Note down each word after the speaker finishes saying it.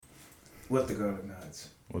With the garlic knots.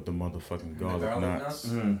 With the motherfucking garlic knots.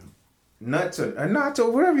 Nuts or knots or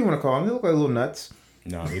whatever you want to call them. They look like little nuts.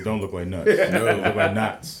 No, they don't look like nuts. No, they look like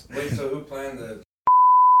knots. Wait, so who planned the?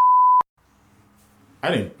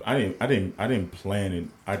 I didn't plan it.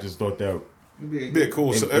 I just thought that it'd be a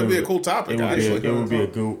cool topic. It would be a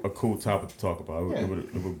cool topic to talk about. It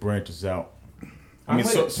would branch us out. I mean,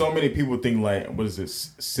 so many people think like, what is it,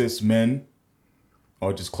 cis men,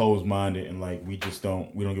 or just closed minded, and like we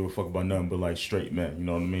don't give a fuck about nothing but like straight men. You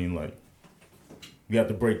know what I mean? Like we have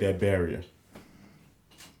to break that barrier.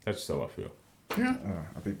 That's just how I feel. Yeah,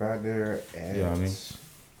 I'll be back there. Yeah, I mean, that's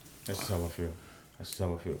just how I feel. That's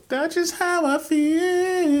how I feel. That's just how I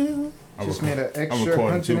feel. Just made an extra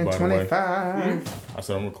 125. I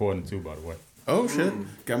said I'm recording too, by the way. Oh shit!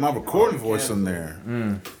 Got my recording voice in there.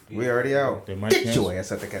 We already out. Get your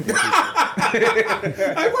ass at the goddamn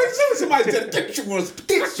pizza. I was somebody said get your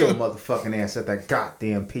motherfucking ass at that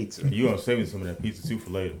goddamn pizza. You gonna save me some of that pizza too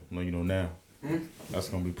for later? No, you know now. That's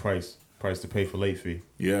gonna be price to pay for late fee.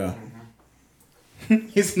 Yeah.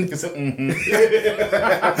 His niggas.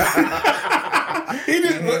 He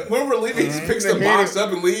didn't. When we're leaving, he picks the box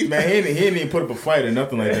up and leaves. Man, he didn't even put up a fight or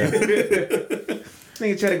nothing like that.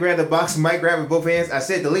 Nigga try to grab the box, might grab it with both hands. I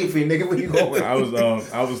said the leave fee, nigga. Where you going? I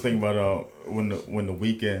was thinking about when the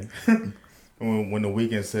weekend. When the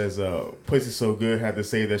weekend says "pussy so good," had to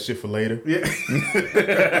save that shit for later. Yeah.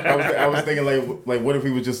 I was thinking like what if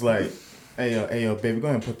he was just like, hey, baby, go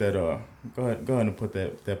ahead and put that go ahead and put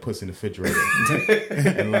that pussy in the refrigerator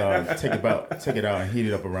and take it out and heat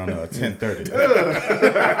it up around 10:30.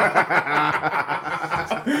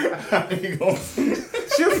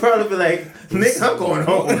 She'll probably be like, "Nick, I'm going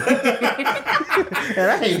home."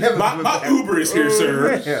 And I ain't never. My Uber is here,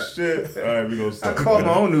 sir. Yeah. Shit. All right, we gonna start. I called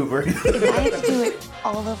my own Uber. If I had to do it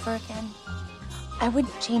all over again, I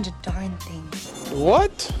wouldn't change a darn thing.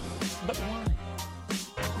 What? But why?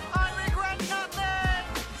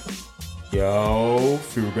 Yo,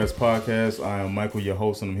 Few Regrets Podcast. I am Michael, your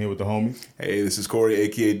host, and I'm here with the homies. Hey, this is Corey,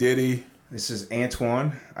 aka Diddy. This is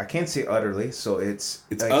Antoine. I can't say utterly, so it's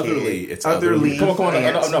utterly. It's utterly. Come on.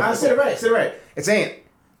 No. I said it right. It's Ant.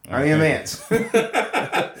 I am Ant.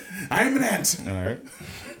 I am an ant. All right.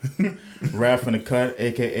 Raph in the cut,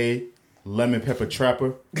 aka Lemon Pepper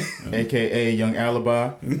Trapper, aka Young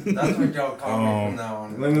Alibi. That's what y'all call me from now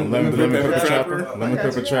on. Lemon Pepper Trapper. Lemon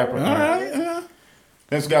Pepper Trapper. All right.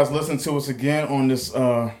 Thanks, guys, listening to us again on this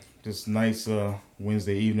nice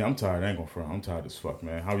Wednesday evening. I'm tired. I ain't gonna front. I'm tired as fuck,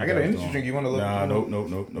 man. How you I guys got an energy doing? drink. You want to look? Nah, nope.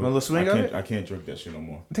 Want a little swing of it? I can't drink that shit no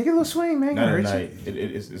more. Take a little swing, man. Not at night.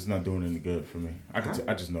 It's not doing any good for me. I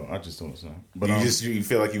just know. I just don't know. But you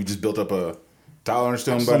feel like you just built up a tolerance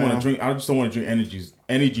to them. I just don't want to drink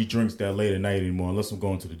energy drinks that late at night anymore unless I'm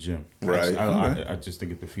going to the gym. Right. I just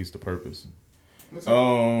think it defeats the purpose.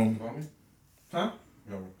 Huh?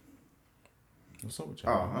 What's up with you?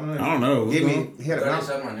 Oh, I don't know. He had a I mouth.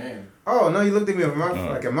 said my name. Oh no, you looked at me with a mouth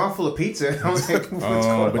like a mouthful of pizza. I was like, what's going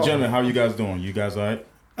on? But gentlemen, how you guys doing? You guys all right?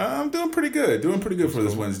 I'm doing pretty good. For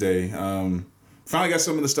this Wednesday. Finally got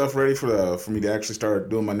some of the stuff ready for me to actually start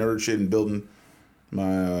doing my nerd shit and building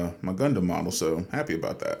my Gundam model. So happy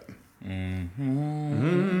about that.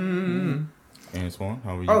 Antoine,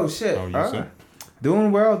 how are you? Oh shit! How are you, sir?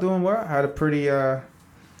 Doing well. Had a pretty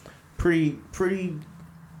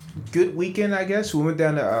good weekend, I guess. We went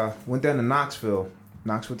down to Knoxville,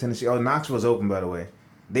 Tennessee. Oh, Knoxville's open, by the way.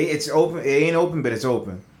 It's open. It ain't open, but it's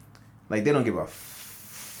open. Like they don't give a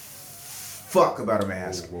fuck about a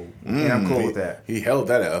mask, and I'm cool with that. He held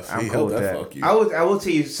that F. I'm cool with that. Fuck you. I will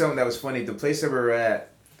tell you something that was funny. The place that we were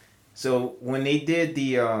at. So when they did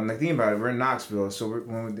the think about it, we're in Knoxville. So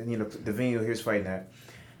when the venue here's fighting at.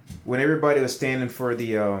 When everybody was standing for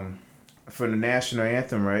the national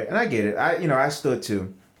anthem, right? And I get it. I stood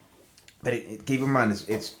too. But keep in mind,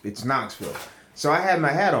 it's Knoxville. So I had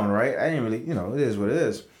my hat on, right? I didn't really, it is what it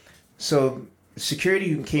is. So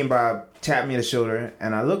security came by, tapped me on the shoulder,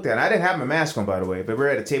 and I looked at it. I didn't have my mask on, by the way, but we were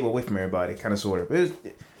at a table away from everybody, kind of, sort of. It was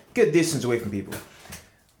a good distance away from people.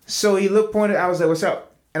 So he pointed, I was like, what's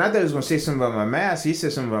up? And I thought he was going to say something about my mask. He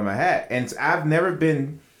said something about my hat. And I've never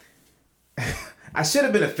been... I should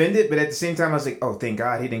have been offended, but at the same time, I was like, oh, thank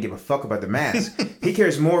God he didn't give a fuck about the mask. He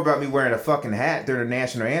cares more about me wearing a fucking hat during the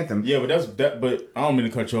national anthem. Yeah, but I don't mean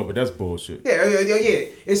to cut you off, but that's bullshit. Yeah.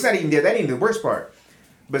 It's not even that. That ain't the worst part.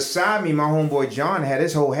 Beside me, my homeboy John had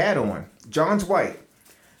his whole hat on. John's white.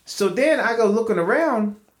 So then I go looking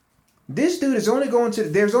around. This dude is only going to...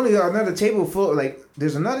 There's only another table full...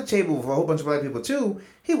 there's another table with a whole bunch of black people, too.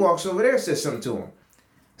 He walks over there and says something to him.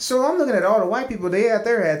 So I'm looking at all the white people. They had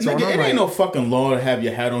their hats on. Nigga, it ain't no fucking law to have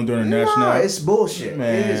your hat on during the national. No, it's bullshit.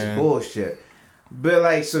 Man. It is bullshit. But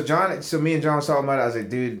like, so me and John was talking about it. I was like,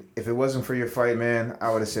 dude, if it wasn't for your fight, man,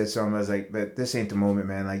 I would have said something. I was like, but this ain't the moment,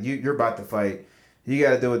 man. Like, you're about to fight. You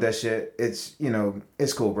got to deal with that shit. It's,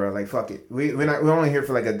 it's cool, bro. Like, fuck it. We're only here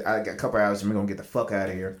for like a couple hours, and we're gonna get the fuck out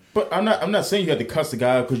of here. But I'm not saying you had to cuss the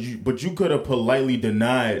guy out, but you could have politely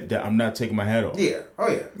denied that I'm not taking my hat off. Yeah. Oh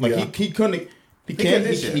yeah. Like he couldn't. He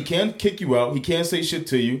can't kick you out. He can't say shit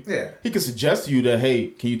to you. Yeah. He could suggest to you that, hey,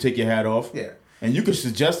 can you take your hat off? Yeah. And you could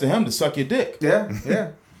suggest to him to suck your dick. Yeah.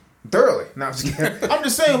 Yeah. Thoroughly. No, I'm just kidding. I'm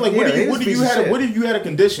just saying, like, what if you had a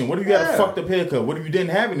condition? What if you had a fucked up haircut? What if you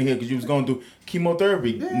didn't have any hair because you was going through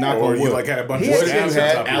chemotherapy? Yeah. Or you like had a bunch of what if you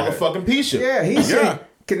had alopecia? Yeah, he said.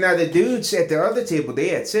 Now the dudes at the other table, they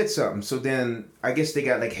had said something. So then I guess they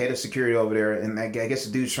got like head of security over there, and I guess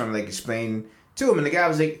the dude's trying to like explain to him, and the guy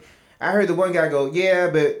was like, I heard the one guy go, yeah,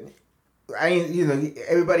 but I ain't,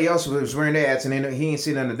 everybody else was wearing their hats, and he ain't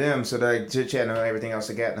seen none of them, so they're chit chatting on everything else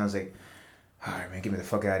they got, and I was like, all right, man, get me the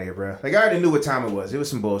fuck out of here, bro. Like, I already knew what time it was. It was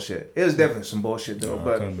some bullshit. It was definitely some bullshit, though.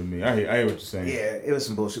 But come to me. I hear what you're saying. Yeah, it was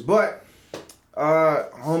some bullshit. But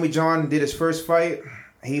homie John did his first fight.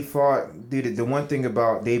 He fought. Dude, the one thing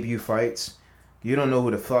about debut fights, you don't know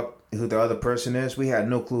who the other person is. We had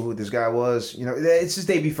no clue who this guy was. It's just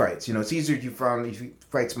debut fights. It's easier if you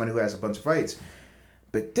fight somebody who has a bunch of fights.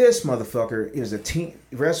 But this motherfucker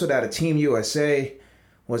wrestled out of Team USA.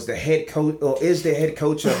 Was the head coach, or is the head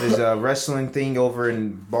coach of his wrestling thing over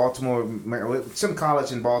in Baltimore, some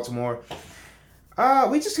college in Baltimore.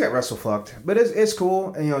 We just got wrestle fucked, but it's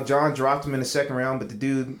cool. And John dropped him in the second round, but the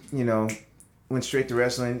dude, went straight to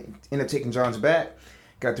wrestling. Ended up taking John's back,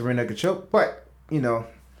 got the rear naked choke. But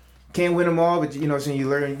can't win them all. But so you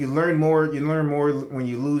learn more when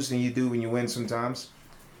you lose than you do when you win sometimes.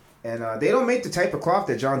 And they don't make the type of cloth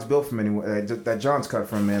that John's built from anywhere. That John's cut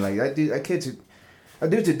from, man. Like that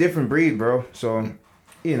dude's a different breed, bro. So,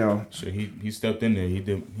 Shit, he stepped in there. He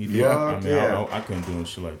did. Yeah. I couldn't do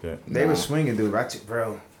shit like that. They were swinging, dude.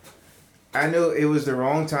 Bro, I knew it was the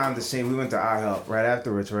wrong time to see. We went to IHOP right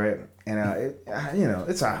afterwards, right? And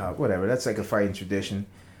it's IHOP, whatever. That's like a fighting tradition.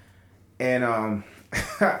 And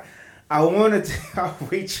I wanted to tell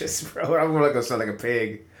waitress, bro. I'm gonna sound like a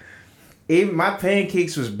pig. Even my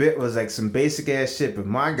pancakes was like some basic ass shit, but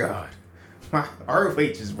my God, our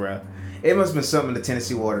waitress, bro. It must have been something in the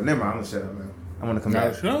Tennessee water. Never mind, I'm gonna shut up, man. I'm gonna come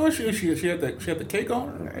back. No, she had the cake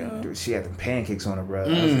on her. Dude, she had the pancakes on her, bro. I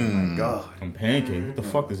was like, oh my God. Some pancakes? What the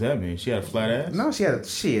fuck does that mean? She had a flat ass? No, she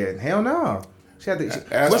had hell no. She had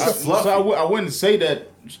what's the fluff? So I wouldn't say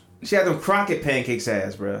that. She had them Crockett pancakes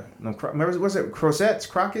ass, bro. Remember, what's it?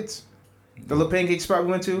 Crockett's? The little pancake spot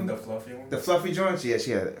we went to? The fluffy one? The fluffy joints? Yeah,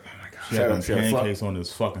 she had it. She had pancakes on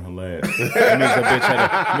this fucking hilarious. That means that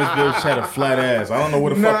bitch had a flat ass. I don't know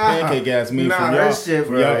what the fuck pancake ass means from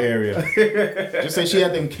your area. Just say she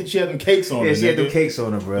had them cakes on her. Yeah, she had them cakes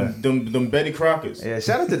on her, bro. Them Betty Crockett's. Yeah,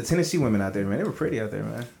 shout out to the Tennessee women out there, man. They were pretty out there,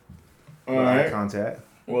 man. All right. Contact.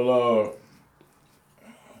 Well,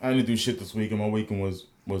 I didn't do shit this weekend. My weekend was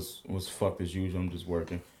fucked as usual. I'm just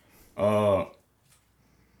working.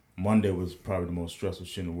 Monday was probably the most stressful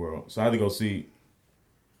shit in the world. So I had to go see.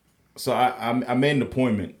 So I made an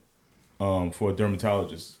appointment for a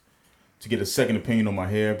dermatologist to get a second opinion on my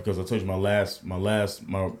hair because I told you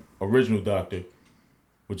my original doctor,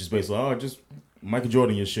 which is basically just Michael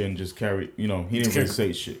Jordan your shit and just carry, he didn't really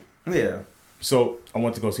say shit. Yeah. So I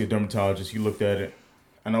went to go see a dermatologist. He looked at it,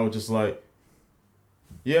 and I was just like,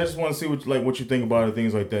 yeah, I just want to see what you think about it,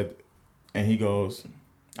 things like that. And he goes,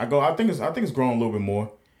 I think it's growing a little bit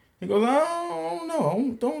more. He goes, I don't know. I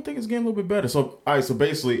don't think it's getting a little bit better. So, all right. So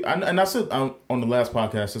basically, I said on the last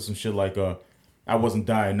podcast, I said some shit like, I wasn't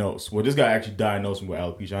diagnosed. Well, this guy actually diagnosed me with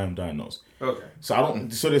alopecia. I am diagnosed. Okay. So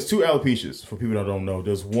So there's two alopecias for people that don't know.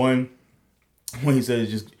 There's one when he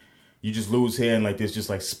says you just lose hair and like there's just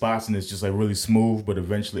like spots and it's just like really smooth, but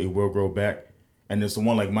eventually it will grow back. And there's the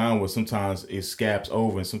one like mine where sometimes it scabs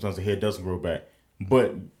over and sometimes the hair doesn't grow back,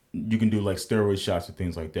 but you can do like steroid shots and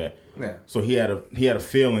things like that. Yeah. So he had a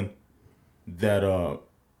feeling that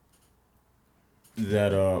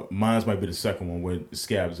mine might be the second one where it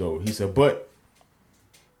scabs over. He said, but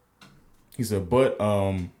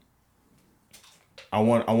I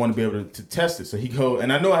want to be able to test it. So he go,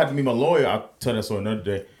 and I know I had to meet my lawyer. I'll tell that story another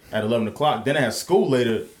day at 11 o'clock. Then I had school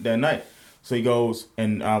later that night. So he goes,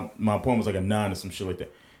 and my appointment was like at 9 or some shit like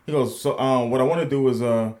that. He goes, so what I want to do is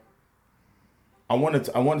I want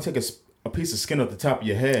to take a piece of skin off the top of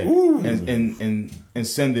your head and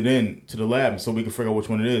send it in to the lab so we can figure out which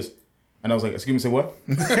one it is. And I was like, excuse me, say what?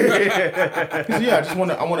 He said, yeah, I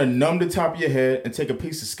want to numb the top of your head and take a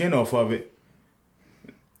piece of skin off of it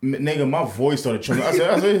nigga, my voice started trembling. I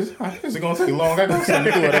said, is it gonna take long? I got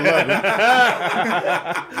something to do at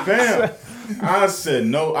 11. Fam. I said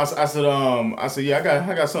no. I said yeah.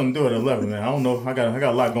 I got something to do at 11, man. I don't know. I got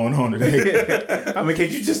a lot going on today. I mean,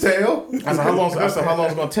 can't you just tell? I said how long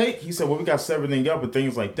it's gonna take? He said, well, we got to set everything up and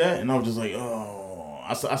things like that. And I was just like, oh.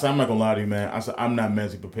 I said I'm not gonna lie to you, man. I said I'm not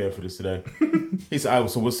mentally prepared for this today. He said, all right,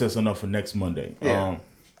 so we'll set something up for next Monday. Yeah.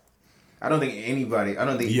 I don't think anybody. It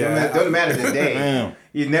doesn't matter the day. Man.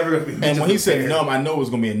 You're never gonna be. And when he said numb, I know it was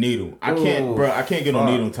gonna be a needle. I can't get no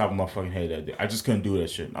needle on top of my fucking head that day. I just couldn't do that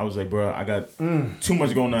shit. I was like, bro, I got too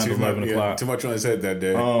much going on at 11 o'clock. Too much on his head that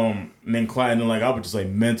day. And then Clyde, and like I was just like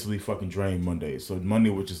mentally fucking drained Monday. So Monday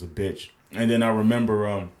was just a bitch. And then I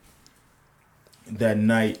remember that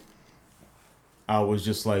night, I was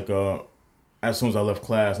just like, as soon as I left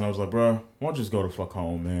class, and I was like, bro, why don't you just go the fuck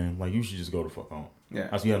home, man? Like you should just go the fuck home. Yeah.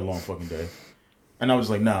 I said you had a long fucking day. And I was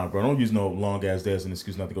like, nah, bro, don't use no long ass day as an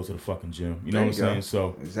excuse not to go to the fucking gym. You know what I'm saying?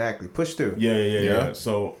 So exactly, push through. Yeah.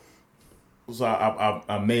 So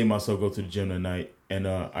I made myself go to the gym that night, and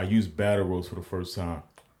I used battle ropes for the first time.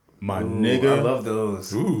 My nigga, I love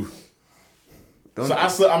those. Ooh. So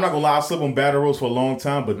I'm not gonna lie, I slept on battle ropes for a long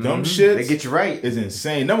time, but dumb shit, they get you right. Is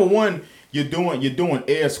insane. Number one, you're doing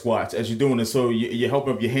air squats as you're doing it, so you're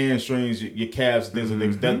helping up your hamstrings, your calves, things and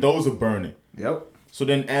things. Those are burning. Yep. So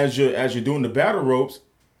then, as you're doing the battle ropes,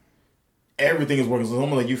 everything is working. So it's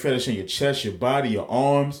almost like you finishing your chest, your body, your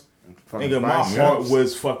arms. Nigga, my heart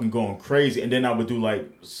was fucking going crazy. And then I would do like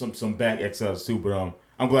some back exercises too. But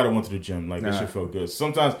I'm glad I went to the gym. Like that shit felt good.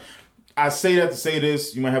 Sometimes I say that to say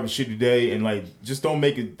this. You might have a shitty day, and like just don't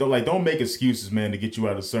make excuses, man, to get you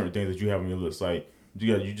out of certain things that you have on your list. Like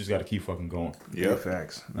you just got to keep fucking going. Yeah,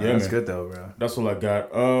 facts. Yeah, that's man. good though, bro. That's all I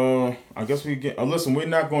got. I guess we get. Listen, we're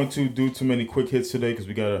not going to do too many quick hits today because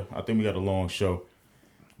I think we got a long show.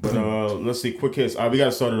 But let's see, quick hits. All right, we got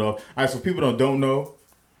to start it off. All right, so people don't know,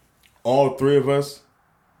 all three of us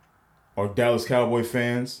are Dallas Cowboy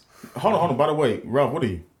fans. Hold on. By the way, Ralph, what are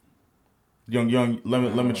you? Young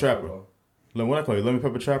lemon trapper. What I call you? Lemon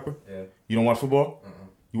pepper trapper? Yeah. You don't watch football?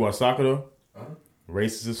 You watch soccer though?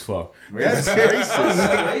 Racist as fuck. Racist.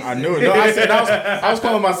 I knew it. No, I was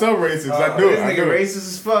calling myself racist. I knew it. This nigga racist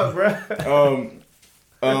as fuck, bro.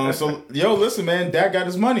 So listen, man. Dad got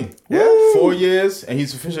his money. Yeah. 4 years, and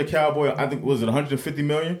he's official Cowboy. I think was it 150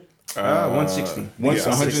 million? 160.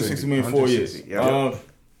 160 million 4 years. Yeah.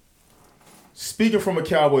 Speaking from a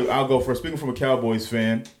Cowboy, I'll go first. Speaking from a Cowboys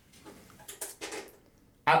fan,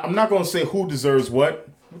 I'm not gonna say who deserves what.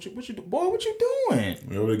 What you doing?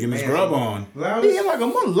 We're over getting his grub on. Loud Yeah, like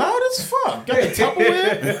I'm loud as fuck. Got the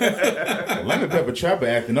Tupperware. Lemon Pepper Trapper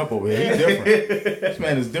acting up over here. He different. This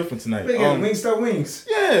man is different tonight. Wingstop wings.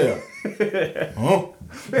 Yeah.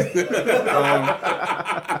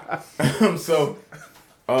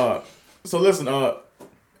 So listen.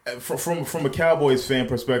 From a Cowboys fan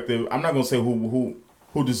perspective, I'm not gonna say who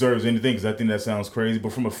deserves anything because I think that sounds crazy.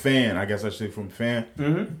 But from a fan, I guess I should say from a fan.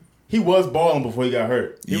 Mm-hmm. He was balling before he got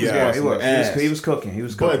hurt. He was cooking.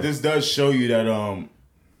 But this does show you that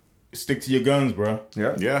stick to your guns, bro.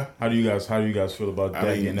 Yeah. How do you guys feel about that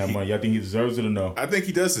getting that money? Y'all think he deserves it or no? I think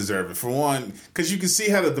he does deserve it. For one, because you can see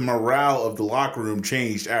how the morale of the locker room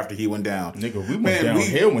changed after he went down. Nigga, we went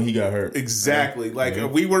downhill when he got hurt. Exactly.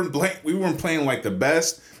 We weren't playing like the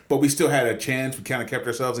best, but we still had a chance. We kind of kept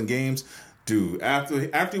ourselves in games. Dude, after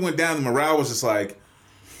he went down, the morale was just like,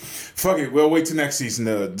 fuck it, we'll wait till next season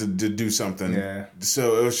to do something. Yeah.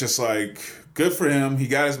 So it was just like, good for him. He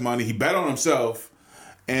got his money. He bet on himself.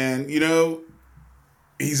 And,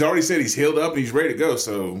 he's already said he's healed up and he's ready to go.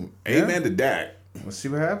 So, amen to Dak. We'll see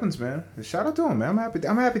what happens, man. Shout out to him, man.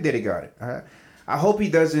 I'm happy that he got it. I hope he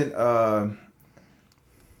doesn't.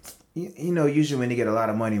 Usually when they get a lot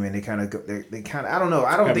of money, man, they kind of I don't know.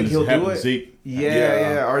 I don't think he'll do it. Zeke.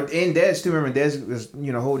 Yeah. And Dez too. Remember, Dez was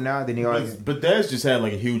holding out. Then he always. But Dez just had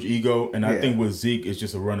like a huge ego, and I think with Zeke, it's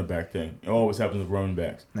just a running back thing. It always happens with running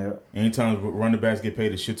backs. Yeah. Anytime running backs get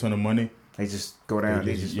paid a shit ton of money, they just go down.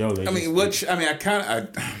 It's a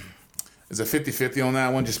 50-50 on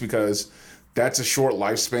that one, just because that's a short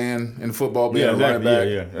lifespan in football being a running back.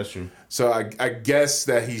 Yeah, that's true. So I guess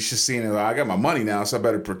that he's just seeing it. I got my money now, so I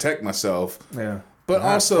better protect myself. Yeah. But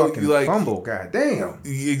also, like, fumble, goddamn.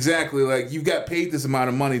 Exactly, like you got paid this amount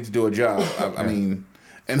of money to do a job. I mean,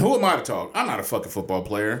 and who am I to talk? I'm not a fucking football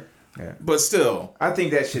player. Yeah. But still, I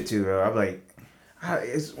think that shit too, bro. I'm like,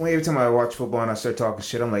 every time I watch football and I start talking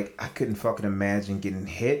shit, I'm like, I couldn't fucking imagine getting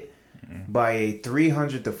hit by a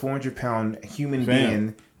 300 to 400 pound human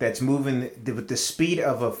being that's moving with the speed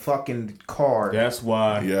of a fucking car. That's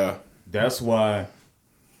why. Yeah. That's why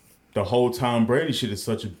the whole Tom Brady shit is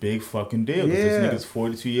such a big fucking deal. Yeah. This nigga's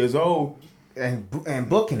 42 years old. And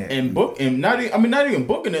booking it. And not even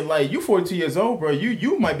booking it. Like, you 42 years old, bro.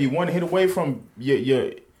 You might be one hit away from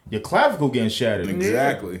your clavicle getting shattered.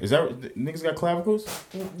 Exactly. Is that niggas got clavicles?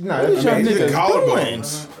 No, What that's niggas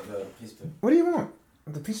collarbones. What do you want?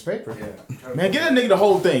 The piece of paper. Yeah. Man, get that nigga the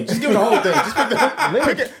whole thing. Just give him the whole thing.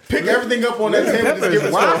 Just pick everything up on that table. Just give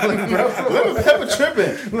it to him. Lemon pepper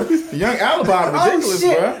tripping. Young alibi ridiculous,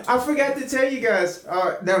 bro. I forgot to tell you guys.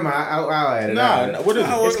 Never mind. I'll add it. Nah, what is it?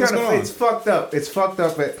 It's kind of fucked up. It's fucked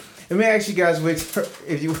up. But let me ask you guys, what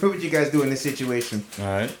would you guys do in this situation? All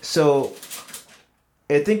right. So,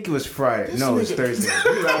 I think it was Friday. No, it's Thursday.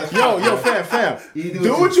 Yo, fam.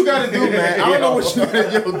 Do what you gotta do, man. I don't know what you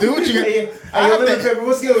gotta do. What you gotta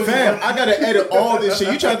What's good with fam, I gotta edit all this shit.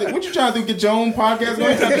 What you trying to do? Get your own podcast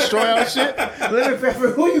going? You trying to destroy our shit? Lemon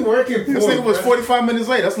Pepper, who you working for? This nigga was 45 minutes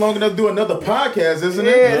late. That's long enough to do another podcast, isn't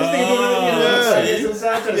it? Yeah, this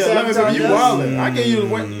nigga doing Lemon Pepper, you wildin'. I gave you the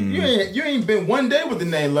one. You ain't been one day with the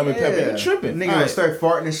name Lemon Pepper. You tripping. Nigga gonna start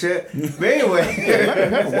farting and shit. But anyway. Lemon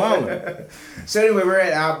Pepper wildin'. So anyway, we're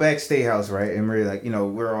at Outback Steakhouse, right? And we're like,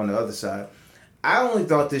 we're on the other side. I only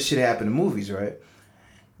thought this shit happened in movies, right?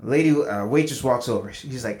 Lady, waitress walks over.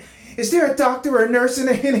 She's like, "Is there a doctor or a nurse in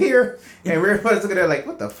here?" And everybody's looking at her like,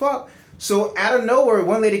 "What the fuck?" So out of nowhere,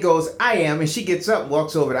 one lady goes, "I am," and she gets up,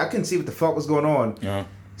 walks over. I couldn't see what the fuck was going on. Yeah.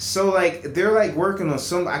 So like they're like working on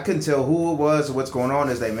some. I couldn't tell who it was or what's going on.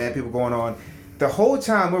 There's like mad people going on. The whole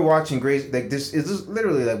time we're watching Grey's, like this is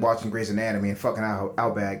literally like watching Grey's Anatomy and fucking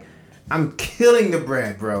Outback. I'm killing the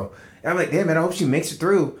bread, bro. And I'm like, damn, man, I hope she makes it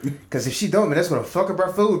through. Because if she don't, man, that's going to fuck up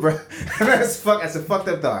our food, bro. That's a fucked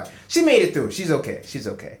up thought. She made it through. She's okay. She's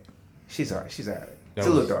all right. She's all right. It's a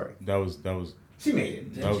little dark. That was. She made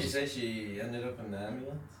it. Didn't she say she ended up in the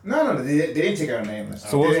ambulance? No, they didn't take her on the ambulance.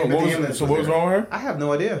 So what was wrong with her? I have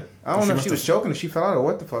no idea. I don't know if she was choking, if she fell out, or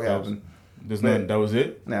what the fuck happened. That was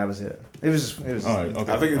it? Nah, that was it. It was. All right,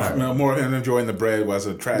 okay. I think it's more him enjoying the bread was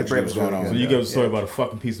a tragedy bread was was going really on. So you gave us a story about a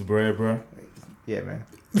fucking piece of bread, bro. Yeah, man.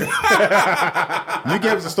 You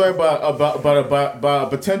gave us a story about a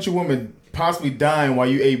potential woman possibly dying while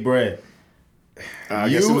you ate bread.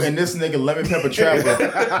 You and this nigga Lemon Pepper Trapper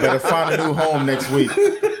better find a new home next week.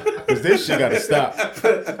 Because this shit gotta stop.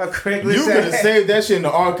 You could have saved that shit in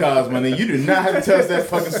the archives, man. You do not have to tell us that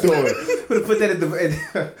fucking story. Put that in the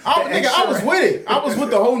nigga, I was with it. I was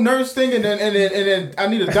with the whole nurse thing, and then I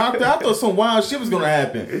need a doctor. I thought some wild shit was gonna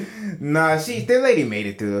happen. Nah, that lady made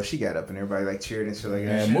it through though. She got up and everybody like cheered and shit like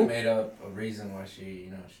that. She made up a reason why she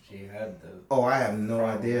had the. Oh, I have no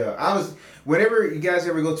idea. Whenever you guys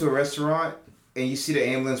ever go to a restaurant and you see the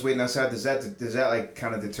ambulance waiting outside, does that like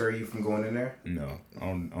kind of deter you from going in there? No, I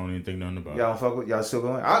don't even think nothing about it. Y'all don't fuck with y'all still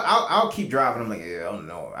going? I'll keep driving. I'm like, yeah, I don't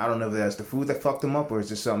know. I don't know if that's the food that fucked them up or is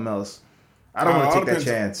there something else. I don't want to take that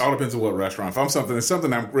chance. All depends on what restaurant. If it's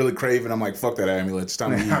something I'm really craving, I'm like, fuck that ambulance. It's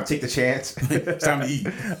time to eat. I'll take the chance. It's time to eat.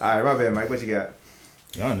 All right, my bad, Mike. What you got?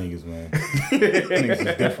 Y'all niggas, man. Niggas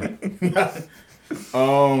is different.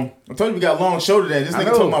 I told you we got a long show today. This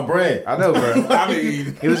nigga took my bread. I know, bro. I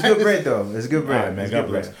mean, it was good bread though. It was good bread. All right, man. God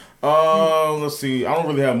bless. Let's see. I don't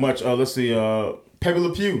really have much. Let's see. Pepe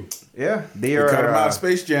Le Pew. Yeah, they are cut him out of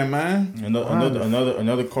Space Jam, man.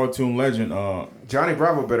 Another cartoon legend. Johnny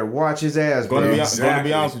Bravo better watch his ass, bro. Gonna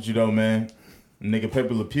be honest with you though, man. Nigga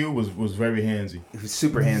Pepe Le Pew was very handsy. He was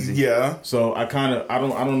super handsy. Yeah. So I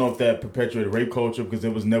don't know if that perpetuated rape culture because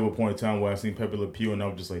there was never a point in time where I seen Pepe Le Pew and I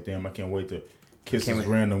was just like, damn, I can't wait to kiss this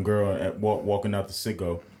random girl walking out the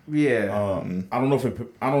sicko. Yeah. I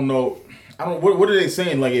don't know. What are they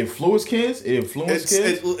saying? Like it influenced kids?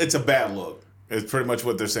 It's a bad look. It's pretty much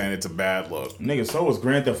what they're saying. It's a bad look. Nigga, so was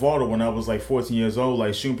Grand Theft Auto when I was like 14 years old,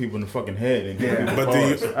 like shooting people in the fucking head. And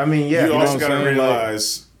you also gotta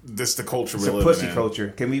realize this the culture we're living in. It's a pussy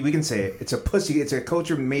culture. We can say it. It's a pussy. It's a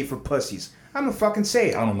culture made for pussies. I'm gonna fucking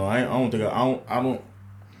say it. I don't know. I don't.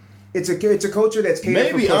 It's a culture that's catered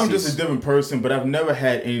for pussies. Maybe I'm just a different person, but I've never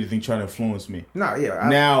had anything try to influence me. No, yeah.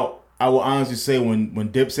 Now I will honestly say when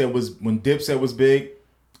Dipset was big,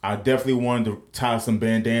 I definitely wanted to tie some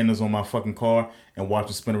bandanas on my fucking car and watch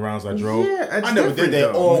it spin around as I drove. Yeah, I never did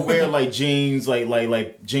that. Or wear like jeans,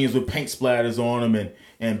 like jeans with paint splatters on them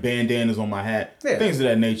and bandanas on my hat, things of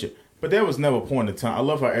that nature. But there was never a point in time. I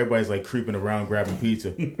love how everybody's like creeping around grabbing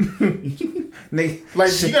pizza. Like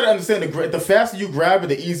you gotta understand the faster you grab it,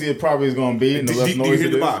 the easier it probably is gonna be. And the less noise. Do you hear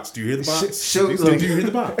the box? Do you hear the box? Do you hear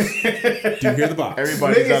the box? Do you hear the box?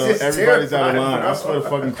 Everybody's out of line. I swear to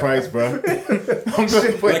fucking Christ, bro. I'm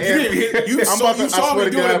gonna put hands. You saw me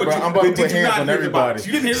doing it, but I'm about to put hands on everybody.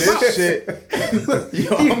 You didn't hear the box. This shit.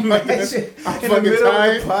 Yo, I'm fucking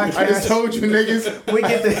tired. I just told you niggas. We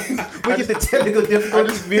get the technical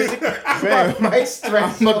difficulties music. Man,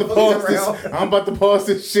 I'm about to pause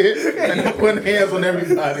this shit and I'm putting hands on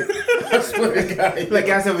everybody. I swear to God. Like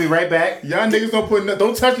guys, I'll be right back. Y'all niggas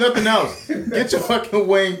don't touch nothing else. Get your fucking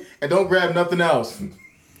wing and don't grab nothing else.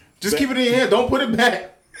 Just keep it in your hand. Don't put it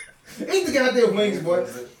back. Eat the goddamn wings, boy.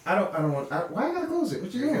 I don't want. Why I gotta close it?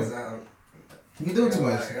 What you doing? You doing too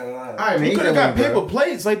much. All right, man. You could have got paper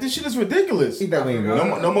plates. Like, this shit is ridiculous. Eat that wing,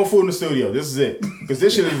 bro. No more food in the studio. This is it. Because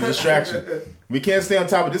this shit is a distraction. We can't stay on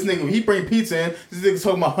top of this nigga. He bring pizza in. This nigga's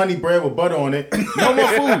talking about honey bread with butter on it. No more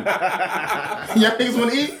food. Y'all niggas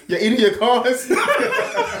want to eat? Y'all eating your cars?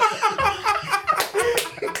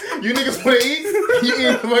 You niggas want to eat? You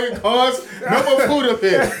eating fucking cars? No more food up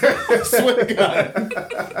here. I swear to God.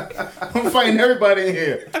 I'm fighting everybody in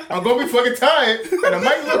here. I'm going to be fucking tired. And I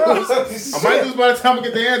might lose. I might lose by the time I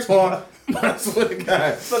get the Antoine. But I swear to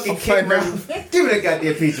God. Fucking kick around. Give me that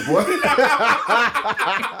goddamn pizza, boy.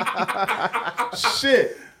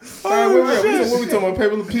 Shit. All right, what we talking about?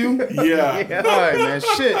 Paper Le Pew? Yeah. All right, man.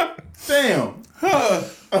 Shit. Damn.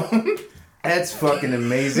 That's fucking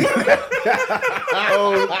amazing.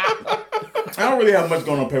 I don't really have much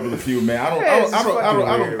going on Paper Le Pew, man. I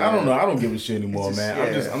don't know. I don't give a shit anymore,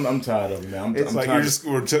 man. I'm tired of it, man. It's like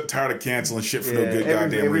we're tired of canceling shit for no good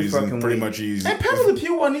goddamn reason. Pretty much easy. And Paper Le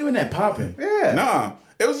Pew wasn't even that popping. Yeah. Nah.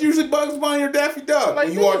 It was usually Bugs Bunny or Daffy Duck.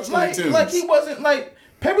 Like, you watch Looney Tunes. Like he wasn't like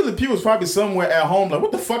Paper Le Pew was probably somewhere at home. Like,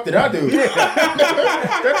 what the fuck did I do?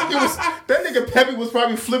 that nigga Peppy was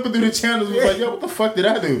probably flipping through the channels. Was like, yo, what the fuck did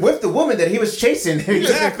I do? With the woman that he was chasing,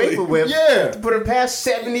 Exactly. with, Yeah, for the past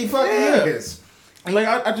 70 fucking years. Like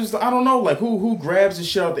I don't know. Like who grabs the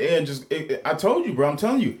shit out the air and just? I told you, bro. I'm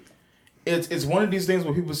telling you, it's one of these things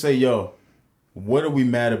where people say, yo, what are we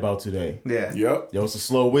mad about today? Yeah. Yep. Yo, it's a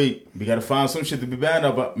slow week. We got to find some shit to be mad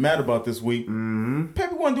about this week. Mm-hmm.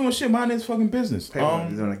 Peppy wasn't doing shit, minding his fucking business. Peppy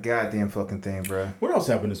was doing a goddamn fucking thing, bro. What else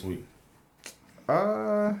happened this week?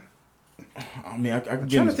 I mean, I'm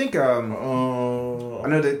trying to think. I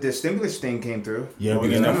know that the stimulus thing came through. Yeah, we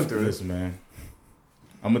getting that through. Listen, man.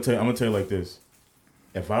 I'm gonna tell you like this.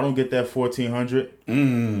 If I don't get that 1,400, you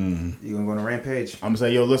gonna go on a rampage. I'm gonna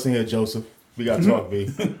say, yo, listen here, Joseph. We gotta talk, B.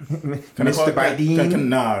 Can Mr.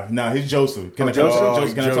 Biden? Nah, he's Joseph. Can I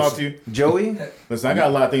talk to you? Joey? Listen, I got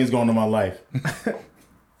a lot of things going on in my life.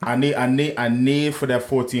 I need for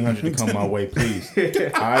that 1,400 to come my way, please.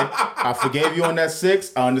 Alright? I forgave you on that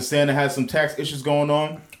 6. I understand I had some tax issues going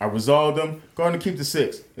on. I resolved them. Go ahead and keep the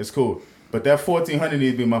 6. It's cool. But that 1,400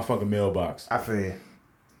 needs to be in my fucking mailbox. I feel you.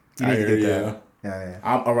 You need to get that. Yeah.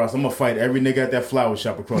 I'm gonna fight every nigga at that flower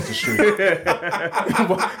shop across the street.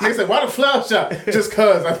 Nigga said, "Why the flower shop?" Just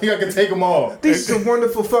cause I think I can take them all. These are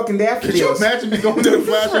wonderful fucking daffodils. Could you imagine me going to the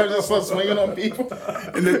flower shop and just start swinging on people?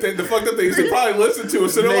 And the fucked up things they probably listen to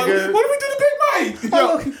us. So they're like, "What do we do to Big Mike?"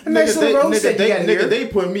 Oh, look, a nice little rose that you got here. They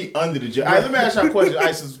put me under the jail. All right, let me ask you a question.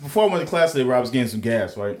 Before I went to class today, where I was getting some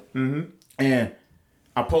gas, right? Mm-hmm. And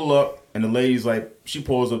I pull up, and the lady's like, she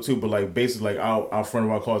pulls up too, but like basically like our front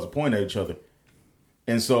of our cars are pointing at each other.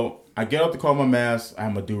 And so I get out the car, my mask, I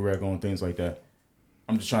have my do-rag on, things like that.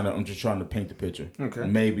 I'm just trying to paint the picture. Okay.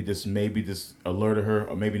 Maybe this alerted her,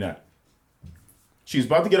 or maybe not. She's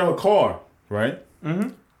about to get out her car, right? Mm-hmm.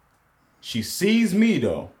 She sees me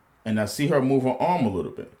though, and I see her move her arm a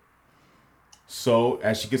little bit. So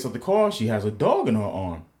as she gets out the car, she has a dog in her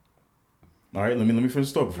arm. All right, let me finish the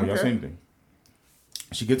story before y'all say anything.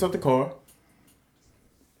 She gets out the car.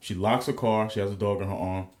 She locks her car. She has a dog in her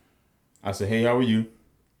arm. I said, "Hey, how are you?"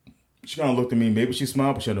 She kind of looked at me. Maybe she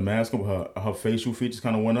smiled, but she had a mask on. Her facial features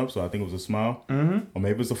kind of went up, so I think it was a smile. Mm-hmm. Or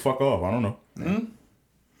maybe it's a fuck off. I don't know. Mm-hmm.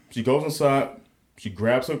 She goes inside. She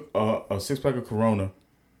grabs a 6-pack of Corona.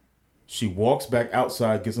 She walks back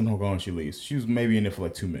outside, gets in her car, and she leaves. She was maybe in there for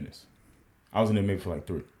like 2 minutes. I was in there maybe for like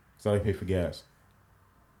 3. So I pay for gas.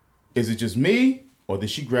 Is it just me, or did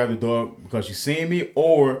she grab the dog because she's seeing me,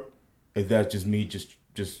 or is that just me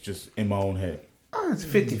just in my own head? Oh, it's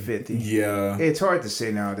 50-50. Yeah. It's hard to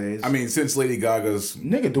say nowadays. I mean, since Lady Gaga's...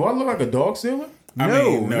 Nigga, do I look like a dog stealer?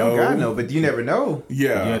 No, God, no. But you never know.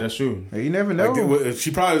 Yeah, that's true. You never know. Like,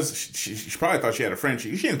 she probably thought she had a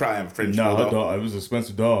Frenchie. She didn't probably have a Frenchie. No, her dog. It was an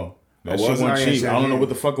expensive dog. That shit wasn't cheap. I don't know what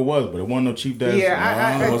the fuck it was, but it wasn't no cheap ass.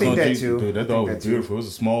 Yeah, I think that too. Dude, that dog was beautiful. It was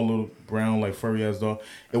a small little brown, like furry ass dog.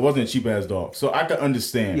 It wasn't a cheap ass dog, so I could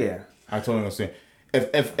understand. Yeah, I totally understand.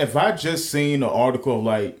 If I just seen an article of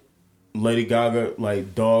like Lady Gaga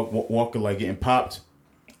like dog walking like getting popped,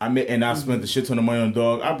 and I spent the shit ton of money on the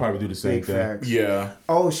dog, I'd probably do the same thing. Facts. Yeah.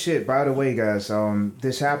 Oh shit! By the way, guys,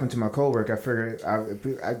 this happened to my coworker. I figured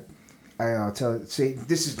I say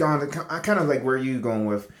this is gone. I kind of like where you going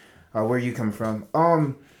with, where you come from.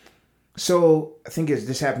 So I think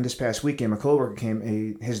this happened this past weekend. My coworker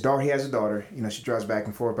came. His daughter. He has a daughter. You know, she drives back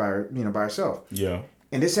and forth by herself. Yeah.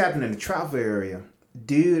 And this happened in the travel area,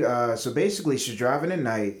 dude. So basically, she's driving at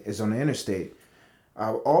night. Is on the interstate.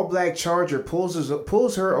 All black Charger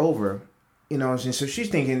pulls her over. You know, so she's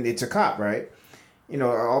thinking it's a cop, right? You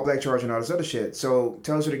know, all black Charger and all this other shit. So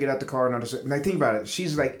tells her to get out the car and all this. And I think about it.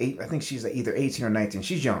 She's like I think she's like either 18 or 19.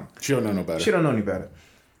 She's young. She don't know no better. She don't know any better.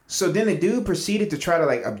 So then the dude proceeded to try to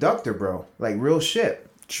like abduct her, bro. Like real shit.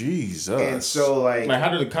 Jesus. And so like how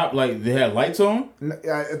did the cop they had lights on?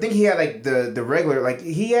 I think he had like the regular like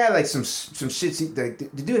he had like some shit. The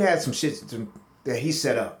dude had some shit that he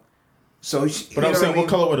set up. So, but I'm saying, what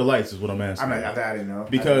color were the lights? Is what I'm asking. I didn't know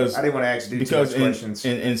because I didn't want to ask dude too much questions.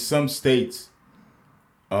 In some states,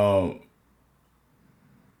 there's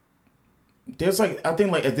like I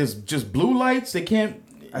think like if there's just blue lights, they can't.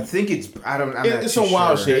 I think it's it's some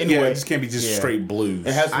wild shit. Anyway, it just can't be just straight blues.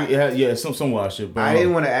 It has to be. Some wild shit. But, I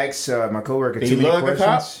didn't want to ask my coworker too many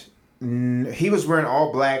questions. He was wearing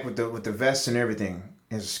all black with the vest and everything.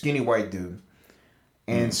 He's a skinny white dude.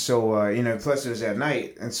 And so, plus it was at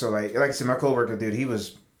night. And so, like I said, my coworker, dude, he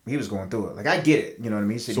was going through it. Like, I get it. You know what I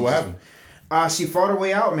mean? So what happened? She fought her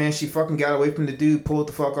way out, man. She fucking got away from the dude, pulled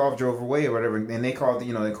the fuck off, drove away or whatever. And they called,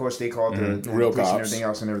 of course, they called the real police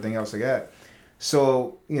cops and everything else like that.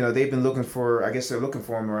 So, they've been looking for, I guess they're looking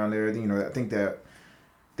for him around there. I think that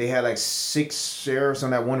they had like 6 sheriffs on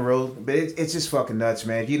that one road. But it's just fucking nuts,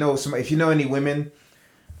 man. If you know any women...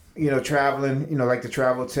 traveling, like to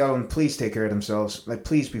travel, tell them, please take care of themselves. Like,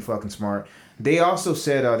 please be fucking smart. They also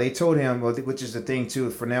said, they told him, which is the thing too,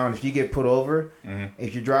 for now, and if you get put over,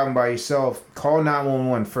 if you're driving by yourself, call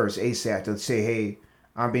 911 first, ASAP, to say, hey,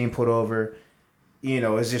 I'm being put over.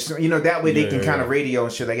 It's just, that way they can kind of radio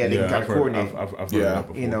and shit like that. They can kind of coordinate. I've heard that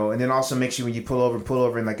before. And then also make sure when you pull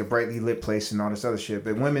over in like a brightly lit place and all this other shit.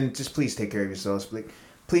 But women, just please take care of yourselves. Like,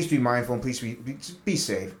 please be mindful and please be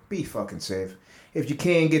safe. Be fucking safe. If you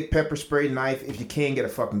can get pepper spray, knife. If you can get a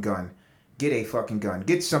fucking gun, get a fucking gun.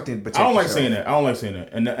 Get something to protect I don't like yourself. saying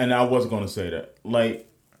that. And I wasn't going to say that. Like,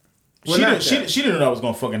 she didn't know that was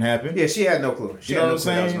going to fucking happen. Yeah, she had no clue. You know what I'm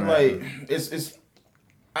saying? Like, it's.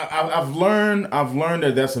 I've learned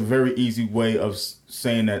that that's a very easy way of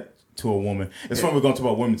saying that to a woman. It's funny we're going to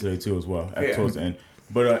talk about women today too as well towards the end.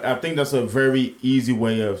 But I think that's a very easy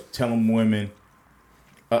way of telling women.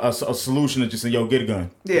 A solution is just saying, yo, get a gun.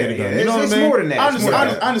 Yeah, get a gun. Yeah. You know it's what I mean? more than that.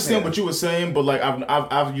 I understand what you were saying, but like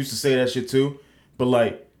I've used to say that shit too. But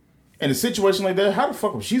like in a situation like that, how the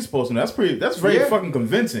fuck was she supposed to know? That's very fucking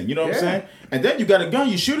convincing. You know what I'm saying? And then you got a gun,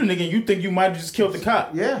 you shoot a nigga, and you think you might have just killed the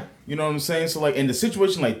cop. Yeah. You know what I'm saying? So like in the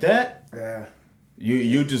situation like that,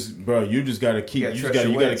 you just gotta keep you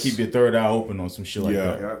gotta keep your third eye open on some shit like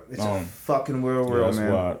that. Yeah. It's a fucking real world,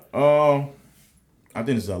 man. Wild. I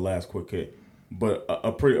think this is our last quick hit. But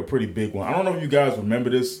a pretty big one. I don't know if you guys remember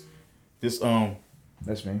this. That's me.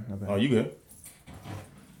 Oh, you good?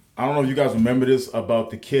 I don't know if you guys remember this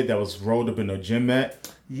about the kid that was rolled up in a gym mat.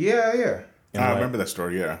 Yeah. I remember that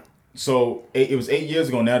story. Yeah. So it was 8 years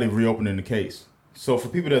ago. Now they're reopening the case. So for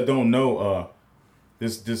people that don't know,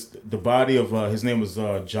 the body of his name was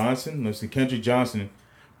Johnson. Let's see, Kendrick Johnson.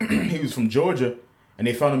 He was from Georgia, and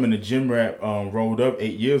they found him in a gym rat rolled up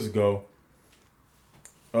 8 years ago.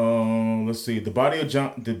 Let's see. The body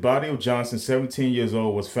of Johnson, 17 years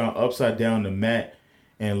old, was found upside down in the mat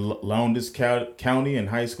in Lowndes County in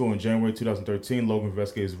high school in January 2013. Local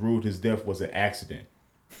investigators ruled his death was an accident.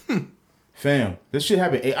 Fam, this shit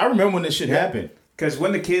happened. I remember when this shit happened. Because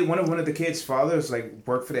when one of the kids' fathers like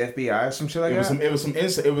worked for the FBI or some shit like that. It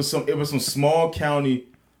was some small county,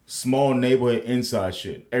 small neighborhood inside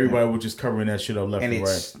shit. Everybody was just covering that shit up left and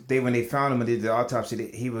right. When they found him and did the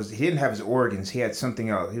autopsy, he didn't have his organs. He had something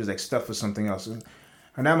else. He was like stuffed with something else.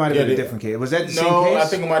 And that might have been a different case. Was that the same case? No, I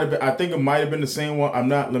think it might have been the same one. I'm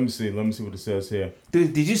not. Let me see what it says here.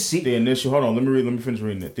 Dude, did you see the initial? Hold on. Let me finish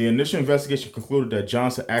reading it. The initial investigation concluded that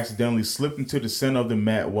Johnson accidentally slipped into the center of the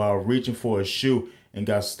mat while reaching for a shoe and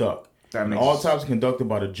got stuck. An autopsy conducted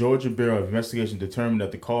by the Georgia Bureau of Investigation determined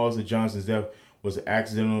that the cause of Johnson's death was an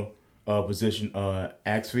accidental position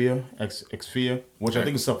asphyxia, which I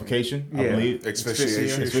think is suffocation. I believe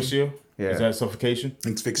asphyxia. Yeah. Is that suffocation?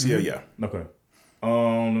 Asphyxia. Yeah. Okay.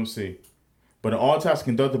 Let me see. But an autopsy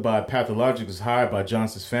conducted by a pathologist was hired by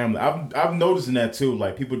Johnson's family. I've noticed that too.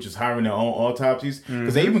 Like people just hiring their own autopsies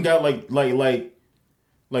because they even got like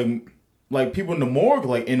people in the morgue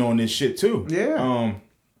like in on this shit too. Yeah.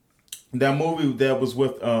 That movie that was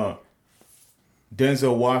with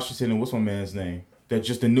Denzel Washington and what's my man's name? That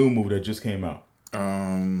just the new movie that just came out.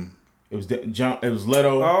 It was It was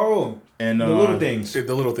Leto. Oh, and the little things. The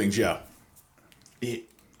little things, yeah.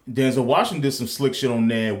 Denzel Washington did some slick shit on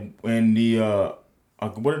there, and the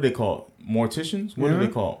what are they called? Morticians? What are they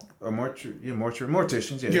called? Morticians. Yeah,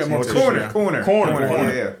 morticians.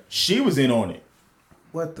 Corner. Yeah. She was in on it.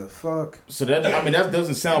 What the fuck? So that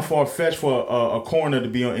doesn't sound far fetched for a coroner to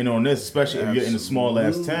be in on this, especially if you're in a small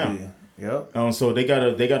ass town. Yep. So they got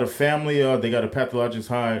a family. They got a pathologist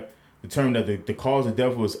hired, determined that the cause of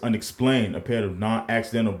death was unexplained, a pair of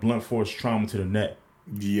non-accidental blunt force trauma to the neck.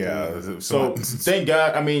 Yeah. So thank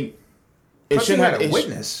God. I mean, it shouldn't have a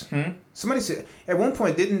witness. Somebody said at one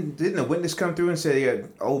point didn't a witness come through and say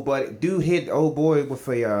old buddy dude hit the old boy with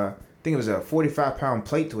I think it was a 45-pound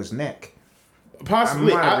plate to his neck.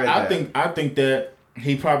 Possibly. I think that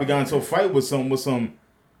he probably got into a fight with some big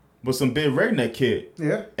redneck kid.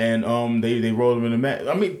 Yeah. And they rolled him in the mat.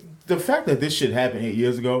 I mean, the fact that this shit happened 8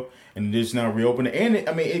 years ago and it's now reopened, and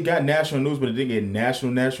it got national news, but it didn't get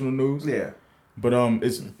national news. Yeah. But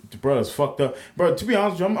it's fucked up. Bro, to be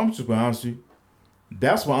honest with you, I'm just gonna be honest with you.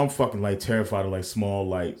 That's why I'm fucking like terrified of like small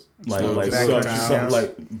like backcountry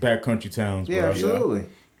towns. Yeah, bro. Absolutely.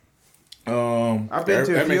 I've been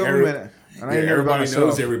to a few of them. Everybody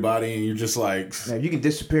knows everybody, and you're just like, yeah, you can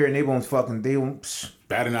disappear and they won't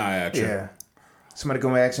bat an eye at you. Yeah. Somebody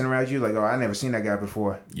go asking around you like, oh, I never seen that guy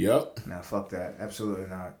before. Yep. Nah, fuck that. Absolutely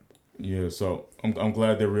not. Yeah, so I'm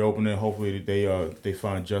glad they're reopening. Hopefully they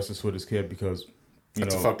find justice for this kid because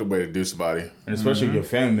that's a fucked up way to do somebody. And especially if you're a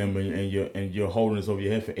family member and you're holding this over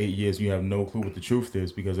your head for 8 years, and you have no clue what the truth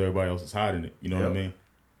is because everybody else is hiding it. You know what I mean?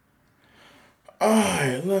 All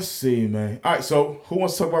right, let's see, man. All right, so who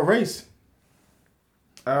wants to talk about race?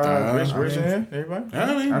 Raise your hand, everybody.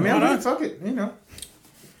 I mean, fuck it, you know.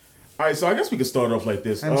 All right, so I guess we can start off like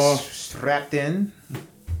this. I'm strapped in.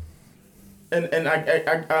 And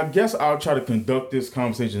I guess I'll try to conduct this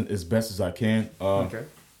conversation as best as I can. Okay.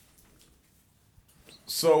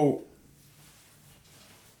 So,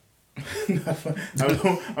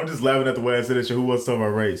 I'm just laughing at the way I said it. Who wants to talk about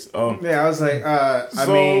race? Yeah, I was like,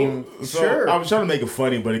 sure. I was trying to make it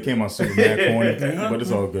funny, but it came out super mad corny. But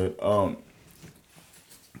it's all good.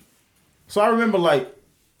 So I remember, like,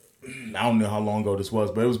 I don't know how long ago this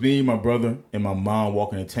was, but it was me, my brother, and my mom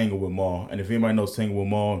walking in Tanglewood Mall. And if anybody knows Tanglewood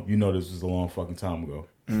Mall, you know this was a long fucking time ago.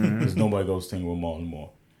 Because nobody goes to Tanglewood Mall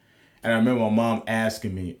anymore. And I remember my mom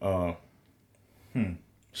asking me,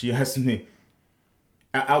 she asked me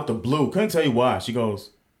out the blue, couldn't tell you why. She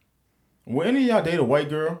goes, "Will any of y'all date a white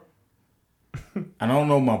girl?" And I don't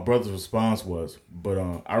know what my brother's response was, but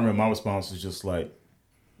I remember my response was just like,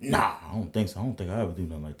 "Nah, I don't think so. I don't think I ever do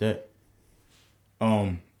nothing like that."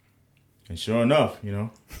 And sure enough, you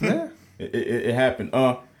know, it happened.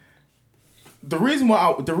 The reason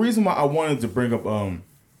why I wanted to bring up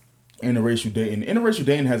interracial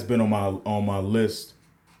dating has been on my list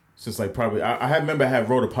since like probably I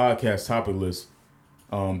wrote a podcast topic list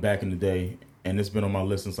back in the day, and it's been on my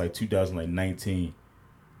list since like 2019.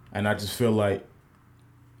 And I just feel like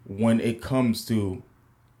when it comes to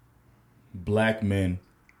black men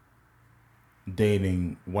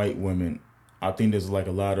dating white women, I think there's like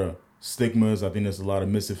a lot of stigmas. I think there's a lot of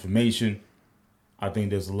misinformation. I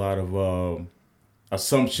think there's a lot of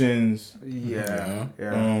assumptions. Yeah.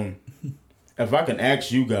 If I can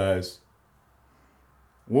ask you guys,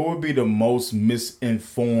 what would be the most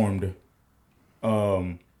misinformed?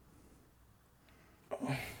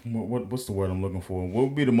 What's the word I'm looking for? What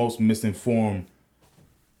would be the most misinformed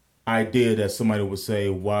idea that somebody would say?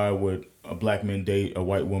 Why would a black man date a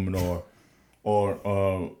white woman, or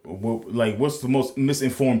what's the most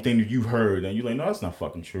misinformed thing that you heard and you're like, no, that's not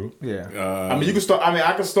fucking true? Yeah. I mean, you can start. I mean,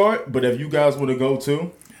 I can start, but if you guys want to go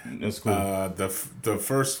too, that's cool. The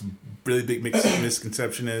first really big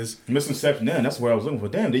misconception is misconception. Damn, that's where I was looking for.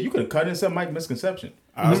 Damn, you could have cut in some Mike misconception.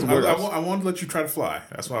 I wanted to let you try to fly.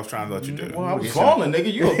 That's what I was trying to let you do. Well, I was falling,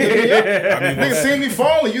 nigga. You gonna pick me up? Nigga, see me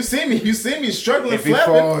falling. You see me struggling, if he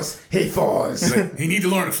flapping. He falls. He need to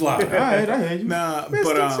learn to fly. All right, I hear you. Nah,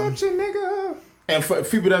 misconception, nigga. And for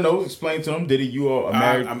people that know, explain to them. Diddy, you are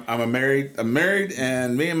married. I'm married,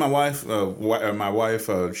 and me and my wife.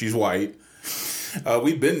 She's white.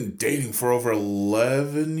 We've been dating for over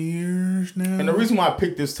 11 years now. And the reason why I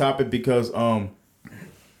picked this topic because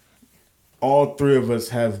all three of us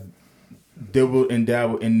have dibbled and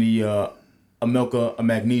dabbled in the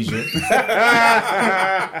magnesia.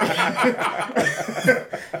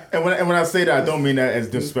 And when I say that, I don't mean that as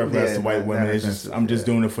disrespectful as to white women. It's just I'm just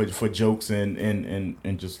doing it for jokes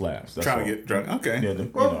and just laughs. That's Trying all. to get drunk. Okay. Yeah,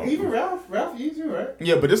 Even Ralph, you too, right?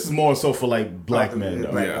 Yeah, but this is more so for like black men,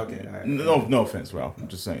 though. Yeah. Okay. All right. No offense, Ralph. I'm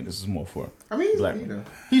just saying this is more for. I mean, black you know.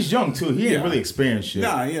 He's young too. He ain't Yeah. really experienced shit.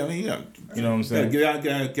 Nah, yeah, I mean, You know what I'm saying?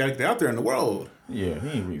 gotta get out there in the world. Yeah, he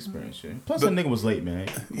ain't really experienced shit. Plus, that nigga was late, man.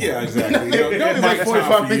 Yeah, exactly. He's like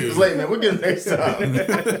 45 minutes late, man. We'll get him next time.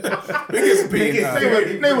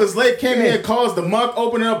 Nigga was late, came here, caused the muck,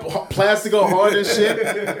 opening up plastic all hard and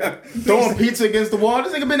shit, throwing pizza against the wall.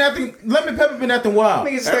 This nigga been acting, Lemon Pepper been acting wild.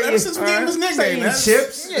 Ever since we gave him his nickname, man.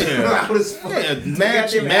 Chips. Yeah,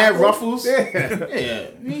 mad ruffles. Yeah,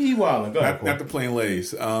 he wildin'. Go ahead, After playing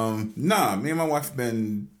Lays. Nah, me and my wife have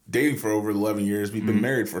been dating for over 11 years. We've been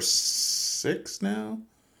married for 6 now.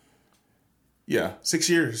 Yeah, 6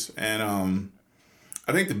 years. And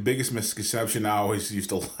I think the biggest misconception I always used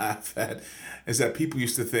to laugh at is that people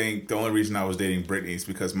used to think the only reason I was dating Brittany is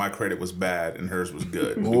because my credit was bad and hers was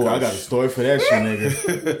good. Oh, I got a story for that shit,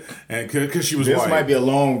 nigga. And because she was This white. might be a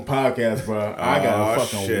long podcast, bro. I got a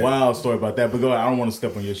fucking shit. wild story about that. But go ahead. I don't want to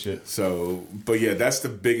step on your shit. So, but yeah, that's the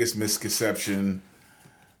biggest misconception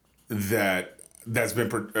that's been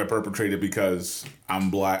perpetrated because I'm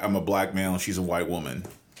black. I'm a black male and she's a white woman.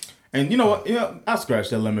 And you know what? Yeah, I scratched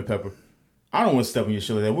that Lemon Pepper. I don't want to step on your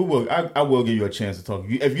shit like that. We will. I will give you a chance to talk.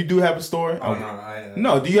 If you do have a story,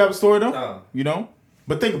 no. Do you have a story though? No. You don't.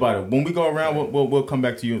 But think about it. When we go around, we'll come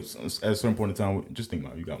back to you at a certain point in time. Just think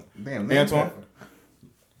about it. You got it. Damn, Antoine.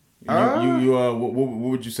 What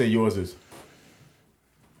would you say yours is?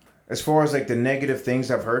 As far as like the negative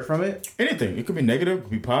things I've heard from it, Anything. It could be negative. It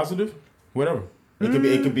could be positive. Whatever.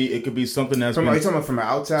 It could be something that's are you talking about from an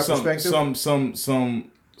outside perspective?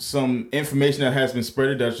 Some information that has been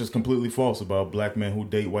spreaded that's just completely false about black men who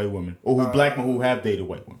date white women or black men who have dated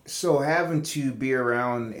white women. So having to be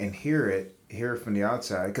around and hear it from the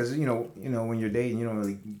outside, because you know when you're dating, you don't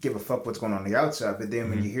really give a fuck what's going on the outside. But then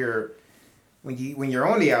when you hear, when you're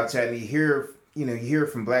on the outside and you hear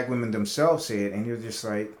from black women themselves say it, and you're just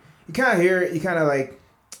like, you kind of hear it, you kind of like,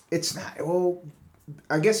 it's not. Well,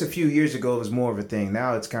 I guess a few years ago it was more of a thing.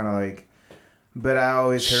 Now it's kind of like. But I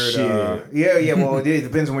always heard, yeah. Well, it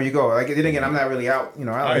depends on where you go. Like then again, I'm not really out, out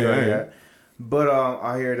like that. But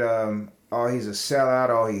I heard, oh, he's a sellout.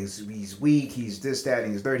 Oh, he's weak. He's this, that,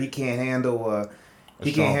 and he's third. He can't handle a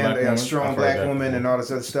strong black woman and all this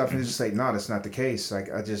other stuff. And it's just like, no, that's not the case. Like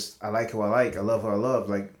I like who I like. I love who I love.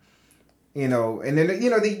 Like, And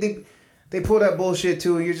then they pull that bullshit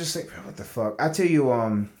too. And you're just like, what the fuck? I tell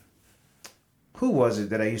you, who was it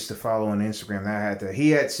that I used to follow on Instagram? That he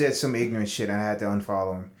had said some ignorant shit and I had to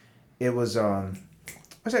unfollow him. It was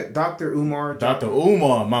what's that? Dr. Umar. Dr.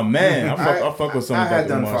 Umar, my man. I fuck with some of Dr. Umar shit. I had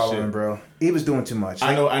to unfollow him, bro. He was doing too much.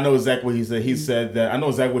 I know exactly what he said. He said that I know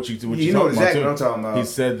exactly what you know exactly what I'm talking about. He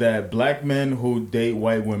said that black men who date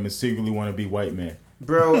white women secretly want to be white men.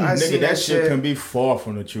 Bro, I seen that shit can be far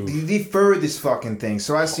from the truth. The furthest fucking thing.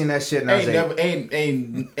 So I seen that shit and I was like,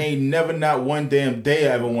 ain't never not one damn day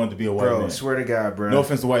I ever wanted to be a white man. Bro, swear to God, bro. No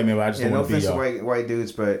offense to white men, but I just don't want to be no offense to white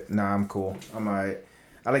dudes, but nah, I'm cool. I'm alright.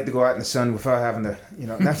 I like to go out in the sun without having to,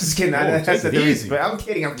 I'm just kidding. That's not the reason. But I'm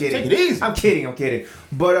kidding. Take it easy. I'm kidding.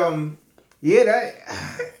 But yeah,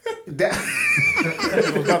 that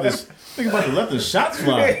think about to let the shots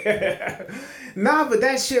fly. Nah, but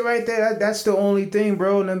that shit right there, that's the only thing,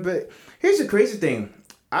 bro. But here's the crazy thing.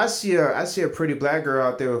 I see a pretty black girl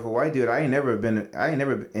out there with a white dude. I ain't never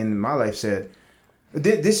in my life said,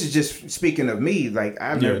 this is just speaking of me. Like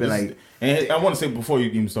I've never been like. And I want to say before you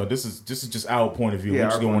even start, this is just our point of view. Yeah,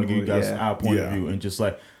 we're just gonna want to give you guys our point of view and just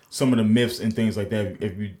like some of the myths and things like that.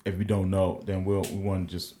 If you don't know, then we want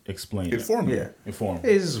to just explain. Inform you. Yeah, inform. It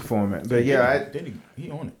is informant, but he on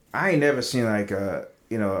it. I ain't never seen like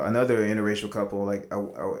another interracial couple, like a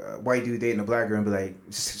white dude dating a black girl and be like,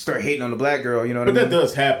 start hating on the black girl, you know what I mean? But that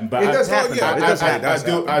does happen. But it does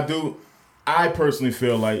happen. I personally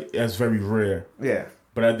feel like that's very rare. Yeah.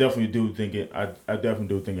 But I definitely do think it. I definitely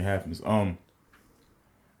do think it happens. For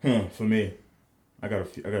me, I got a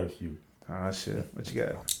few. Oh shit! What you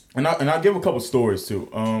got? And I'll give a couple stories too.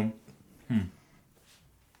 I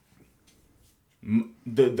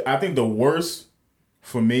think the worst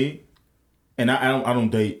for me, and I don't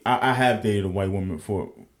date. I have dated a white woman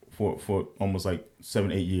for almost like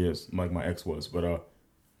 7-8 years, like my ex was. But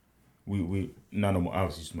we none of them,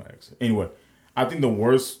 obviously she's my ex. Anyway, I think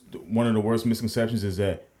one of the worst misconceptions is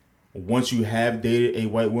that once you have dated a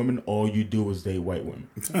white woman, all you do is date white women.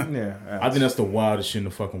 Yeah, I think that's the wildest shit in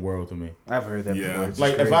the fucking world to me. I've heard that before. It's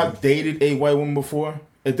like crazy. If I dated a white woman before,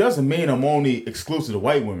 it doesn't mean I'm only exclusive to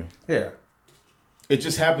white women. Yeah. it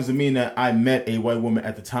just happens to mean that I met a white woman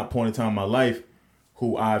at the top point in time in my life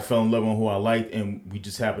who I fell in love with, who I liked, and we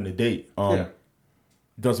just happened to date.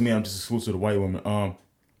 Doesn't mean I'm just exclusive to white women.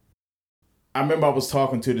 I remember I was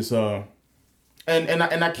talking to this, and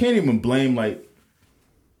I can't even blame like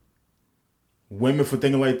women for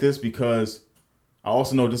thinking like this, because I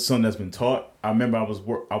also know this is something that's been taught. I remember I was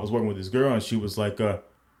working with this girl, and she was like, I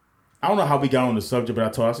don't know how we got on the subject, but I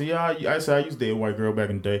told her, I said, yeah, I used to date a white girl back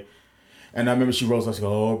in the day. And I remember she rose up, she go,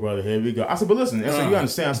 oh, brother, here we go. I said, but listen, I said, you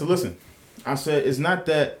understand? I said, listen, I said, it's not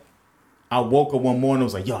that I woke up one morning and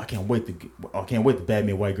was like, yo, I can't wait to bag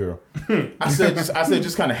me a white girl. I said,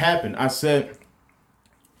 just kind of happened. I said,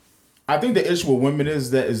 I think the issue with women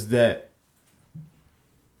is that,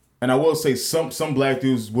 and I will say some black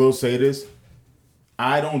dudes will say this,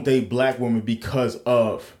 I don't date black women because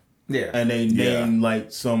of, and they name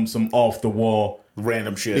like some off the wall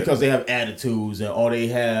random shit because they have attitudes or they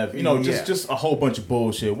have just a whole bunch of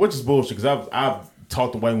bullshit, which is bullshit because I've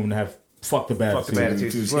talked to white women that have fucked up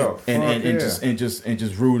attitudes as well, and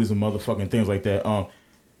just rude as a motherfucking things like that.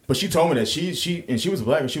 But she told me that she was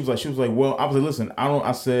black, and she was like, well, I was like, listen,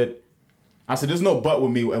 I said there's no but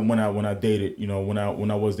with me when I dated, when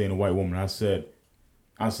I was dating a white woman. I said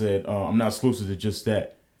I'm not exclusive to just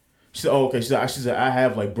that. She said, oh, okay. She said I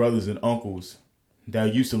have like brothers and uncles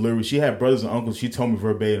that used to literally, she had brothers and uncles, she told me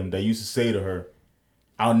verbatim, that used to say to her,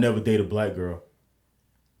 I'll never date a black girl.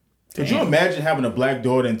 Damn. Could you imagine having a black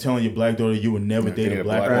daughter and telling your black daughter you would never date a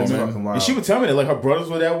black woman? And she would tell me that like her brothers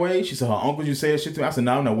were that way. She said her uncles used to say that shit to me. I said,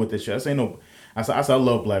 no, I'm not with that shit. I said, no. I said, I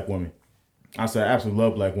love black women. I said, I absolutely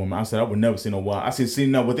love black women. I said, I would never say no why. I said, see,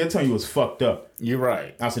 now what they're telling you is fucked up. You're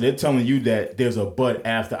right. I said, they're telling you that there's a but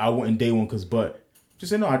after. I wouldn't date one because but. Just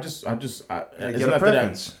say, no, it's not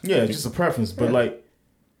preference. It's just a preference. But like,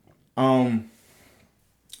 I'm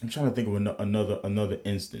trying to think of another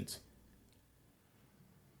instance.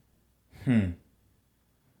 I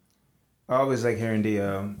always like hearing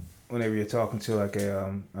the whenever you're talking to like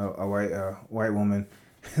a white woman,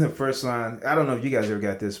 the first line. I don't know if you guys ever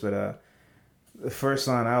got this, but the first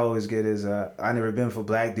line I always get is I never been for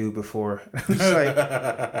black dude before. I'm just like,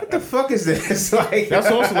 what the fuck is this? Like that's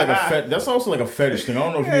also like a fetish thing. I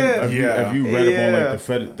don't know if you read up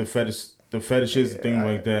on like the fetishes and things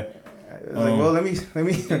like that. Like, well, let me. You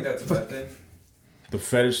think that's a bad thing? The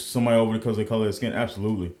fetish somebody over because they color their skin,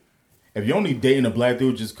 absolutely. If you're only dating a black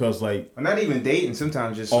dude just because like, I'm not even dating.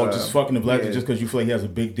 Sometimes just just fucking the black dude just because you feel like he has a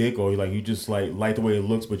big dick or like you just like the way it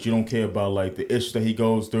looks, but you don't care about like the issues that he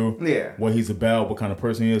goes through. Yeah, what he's about, what kind of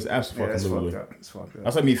person he is. Absolutely, that's fucked up.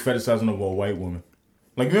 That's like me fetishizing over a white woman.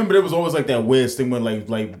 Like remember, there was always like that weird thing when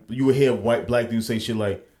like you would hear black dudes say shit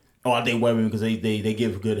like, "Oh, I date white women because they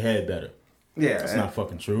give good head better." Yeah, that's not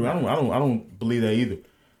fucking true. I don't believe that either.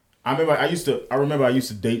 I remember I used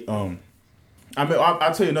to date.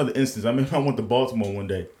 I'll tell you another instance. I remember I went to Baltimore one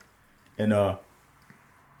day, and I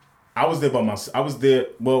was there by myself. I was there.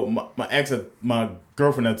 Well, my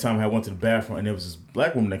girlfriend at the time had went to the bathroom, and there was this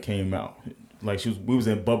black woman that came out. Like we was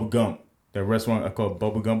in Bubba Gump, that restaurant I called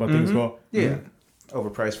Bubba Gump. I think it's called. Yeah,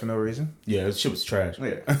 overpriced for no reason. Yeah, that shit was trash.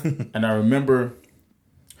 Yeah, and I remember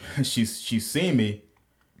she seen me.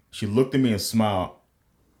 She looked at me and smiled.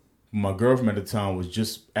 My girlfriend at the time was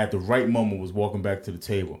just at the right moment was walking back to the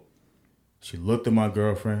table. She looked at my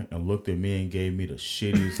girlfriend and looked at me and gave me the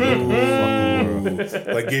shittiest look in the fucking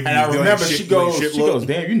world. Like, and I remember she goes,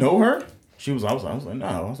 damn, you know her? I was like, no.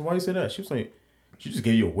 I was like, why you say that? She was like, she just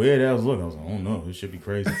gave you a weird ass look. I was like, oh no, this should be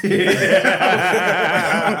crazy.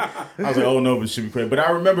 I was like, oh no, but it should be crazy. But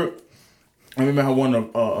I remember I went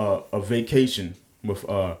on a vacation with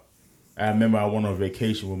I went on a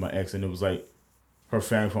vacation with my ex, and it was like her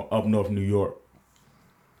family from up north New York,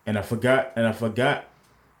 and I forgot her aunt.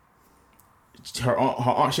 She had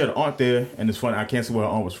an aunt there, and it's funny. I can't say where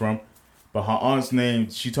her aunt was from, but her aunt's name.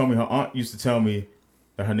 She told me her aunt used to tell me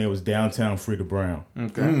that her name was Downtown Frida Brown.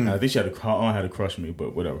 Okay, and I think her aunt had to crush me,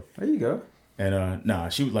 but whatever. There you go.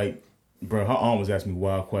 And she was like, bro, her aunt was asking me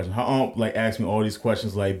wild questions. Her aunt like asked me all these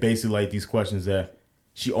questions, like basically like these questions that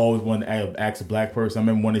she always wanted to ask a black person. I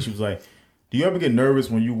remember one day she was like, "Do you ever get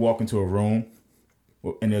nervous when you walk into a room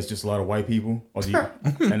and there's just a lot of white people?" Or do you?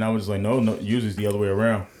 And I was just like, no, usually it's the other way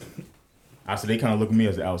around. I said, they kind of look at me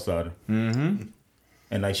as an outsider. Mm-hmm.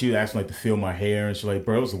 And like she was asking like to feel my hair, and she like,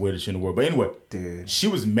 bro, it was the weirdest shit in the world. But anyway, dude, she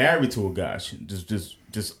was married to a guy,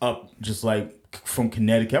 just like from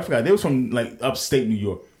Connecticut. I forgot, they was from like upstate New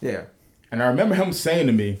York. Yeah. And I remember him saying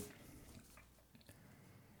to me,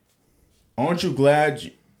 Aren't you glad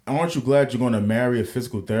you're going to marry a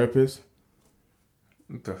physical therapist?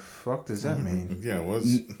 What the fuck does that mean? Yeah, what's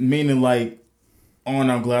meaning like,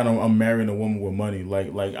 I'm glad I'm marrying a woman with money.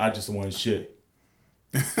 Like I just want shit.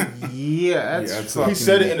 Yeah, that's so he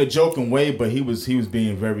said it in a joking way, but he was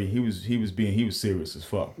being serious as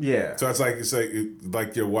fuck. Yeah. So it's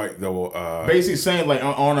like your white though. Basically saying like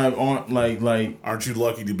on like aren't you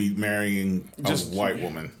lucky to be marrying a white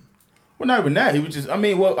woman? Well, not even that. He was just. I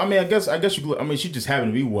guess you. I mean, she just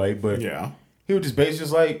happened to be white, but Yeah. he was just basically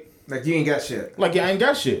just Like you ain't got shit. like yeah, I ain't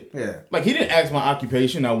got shit. Yeah. Like he didn't ask my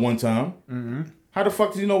occupation at one time. Mm-hmm. How the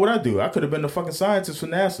fuck did you know what I do? I could have been the fucking scientist for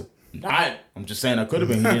NASA. I'm just saying I could have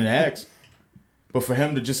been. He didn't ask. But for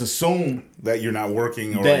him to just assume that you're not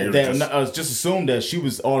working or just assume that she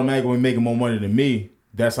was automatically making more money than me,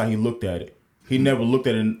 that's how he looked at it. He never looked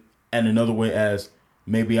at it in another way as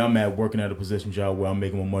maybe I'm working at a position job where I'm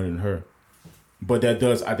making more money than her. But I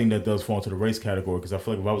think that does fall into the race category because I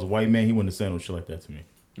feel like if I was a white man, he wouldn't have said no shit like that to me.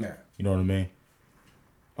 Yeah. You know what I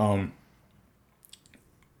mean?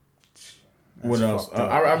 What else?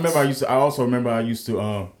 I also remember I used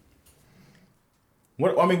to.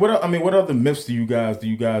 What other myths do you guys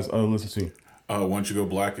listen to? Once you go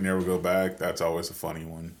black, you never go back. That's always a funny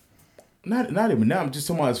one. Not even that. I'm just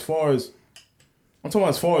talking about as far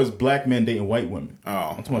as black men dating white women. Oh,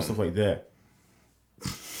 I'm talking about stuff like that.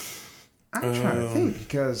 I'm trying to think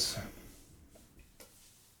because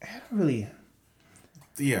I don't really.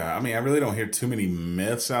 Yeah, I mean, I really don't hear too many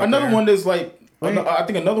myths out there. Another one is like, I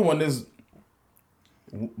think another one is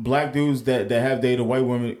black dudes that have dated white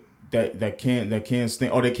women that can't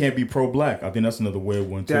stand, or they can't be pro-black. I think that's another weird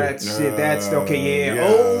one too. That's it. That's okay. Yeah.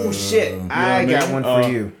 Oh shit! I got one for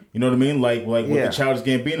you. You know what I mean? Like with the Childish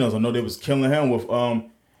Gambinos. I know they was killing him with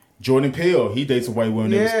Jordan Peele. He dates a white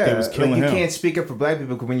woman. They was killing him. You can't speak up for black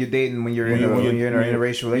people when you're dating when you're in an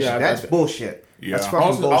interracial relationship. That's bullshit. Yeah. That's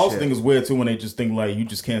fucking bullshit. I also think it's weird too when they just think like you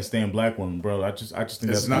just can't stand black women, bro. I just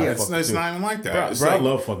think it's not. It's not even like that. Bro, I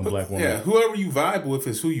love fucking black women. Yeah, whoever you vibe with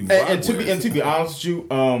is who you vibe with. And to be honest with you,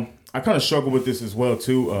 I kind of struggle with this as well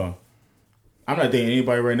too. I'm not dating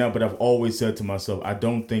anybody right now, but I've always said to myself, I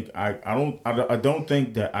don't think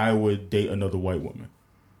that I would date another white woman.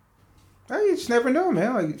 You just never know,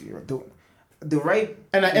 man. Like the right.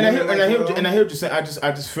 And I hear what you're saying. I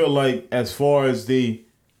just feel like as far as the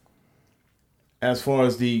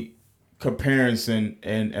comparison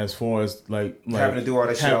and as far as like having to do all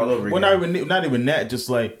that shit all over again. Well, not even that. Just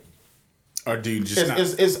like. Or do you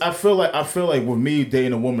just I feel like with me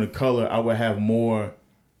dating a woman of color, we would have more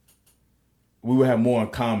in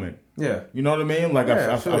common. Yeah, you know what I mean. Like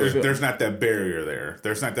I feel there's not that barrier there.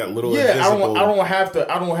 There's not that little. Yeah, invisible... I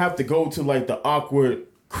don't have to go to like the awkward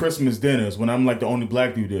Christmas dinners when I'm like the only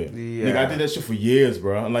black dude there. Yeah, like, I did that shit for years,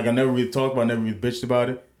 bro. Like I never really talked about, it, never really bitched about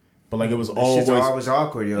it. But like it was always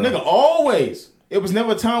awkward, yo. Nigga, always. It was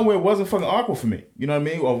never a time where it wasn't fucking awkward for me. You know what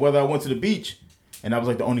I mean? Or whether I went to the beach and I was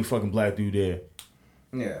like the only fucking black dude there.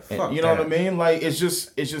 Yeah, fuck and, you know what I mean? Like it's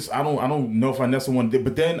just I don't know if I necessarily want to.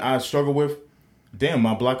 But then I struggle with, damn, am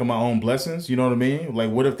I blocking my own blessings? You know what I mean?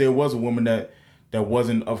 Like what if there was a woman that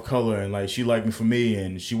wasn't of color and like she liked me for me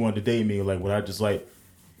and she wanted to date me? Like would I just like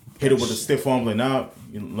hit her with a stiff arm? Like nah,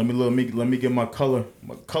 let me get my color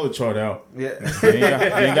chart out. Yeah, you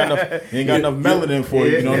ain't got enough melanin for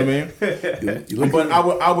it. You know what I mean?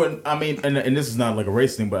 But I mean, and this is not like a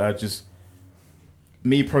race thing, but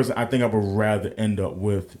me personally, I think I would rather end up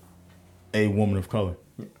with a woman of color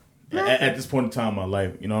at this point in time in my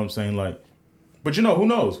life. You know what I'm saying? Like, but you know, who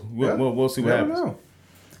knows? We'll see what happens.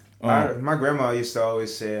 My grandma used to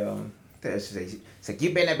always say, it's like,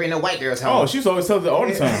 you better not bring no white girls home. Oh, she used to always tell it all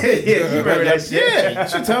the time. Yeah, you remember that shit? Yeah,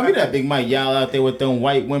 she tell me that, big Mike, y'all out there with them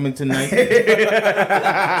white women tonight.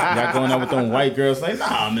 Y'all going out with them white girls. Like,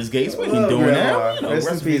 nah, Miss Gates, we ain't doing that. You know,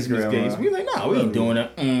 rest in peace, Miss Gates. We like, nah, we ain't doing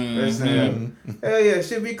that. Hell yeah,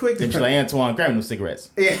 should be quick. Then she's like, Antoine, grab them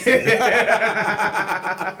cigarettes. Yeah.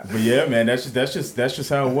 But yeah, man, that's just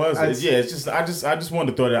how it was. I just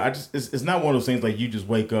wanted to throw that. It's not one of those things like you just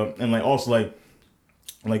wake up and like also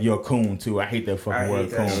like you're a coon too. I hate that fucking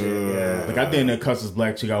word, coon. Yeah. Like I didn't know cuss this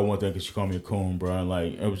black chick out one day because she called me a coon, bro. And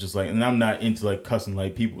like it was just like, and I'm not into like cussing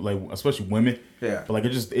like people, like especially women. Yeah. But like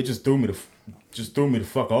it just threw me to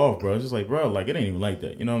fuck off, bro. It's just like, bro, like it ain't even like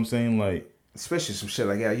that. You know what I'm saying? Like especially some shit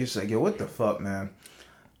like that. You're just like, yo, what the fuck, man?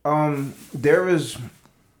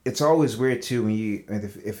 It's always weird too when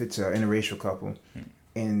if it's an interracial couple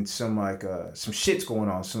and some shit's going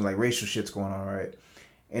on, some like racial shit's going on, right?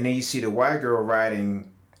 And then you see the white girl riding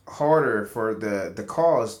harder for the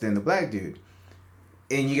cause than the black dude.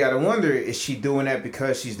 And you gotta wonder, is she doing that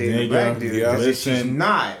because she's dating the black dude? Yeah, because if she's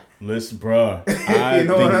not. Listen, bro. I you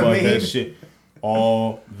know think what about I mean? that shit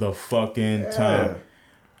all the fucking time.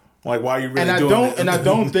 Like, why are you really doing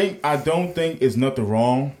that? I don't think it's nothing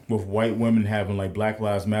wrong with white women having like Black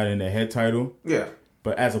Lives Matter in their head title. Yeah.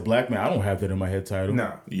 But as a black man, I don't have that in my head title.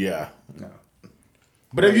 No. Yeah. No.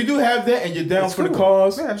 But if you do have that and you're down It's for the cool.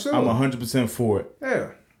 cause, Yeah, absolutely. I'm 100% for it. Yeah.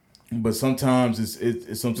 But sometimes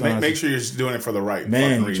it's sometimes Make sure you're just doing it for the right man,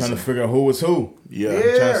 fucking you're reason. trying to figure out who was who. Yeah.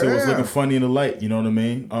 You're trying to see what's Yeah. looking funny in the light. You know what I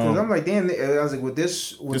mean? Because I'm like, damn. I was like, with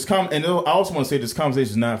this. And I also want to say this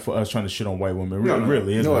conversation is not for us trying to shit on white women. No, It no.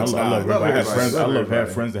 really is. No, I it's love not. everybody. I have friends. I love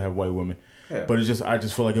everybody. friends that have white women. Yeah. But I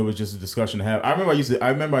just feel like it was just a discussion to have. I remember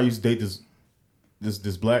I used to date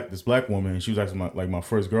this black woman, and she was actually my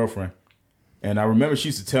first girlfriend. And I remember she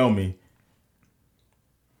used to tell me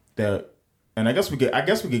that, and I guess we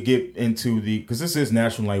could get into because this is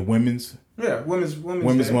National Women's Women's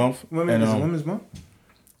Month. Women's Month.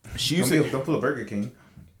 She used to Don't pull a Burger King.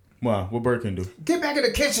 wow, what Burger King do? Get back in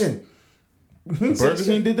the kitchen. Burger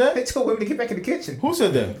King did that? They told women to get back in the kitchen. Who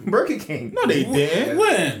said that? Burger King. No, they didn't.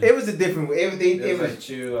 When? It was a different way. It was like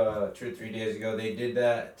 2 or 3 days ago. They did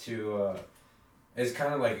that to. It's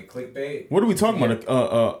kind of like a clickbait. What are we talking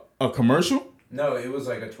about? A commercial? No, it was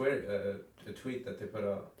like a tweet that they put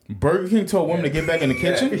out. Burger King told women to get back in the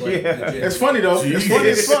kitchen? Yeah, like, legit. It's funny though. It's funny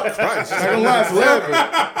as fuck. Christ. I don't lie, it's hilarious.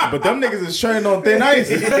 But them niggas is treading on thin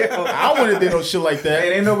ice. I wouldn't do no shit like And that.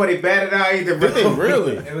 ain't nobody batted out either, bro. Did they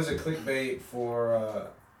really? It was a clickbait for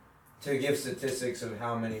to give statistics of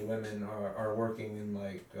how many women are working in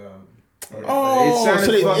Oh, sounded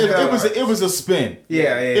so fucked up. it was a spin.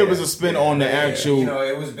 Yeah. It was a spin on the actual. You know,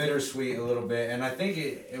 it was bittersweet a little bit, and I think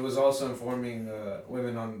it was also informing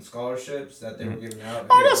women on scholarships that they were giving out.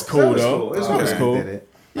 Oh, that's cool That was though. cool. It's That was okay. cool. Did it.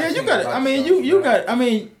 Yeah, I you think got. about I mean, stuff, you right? got. I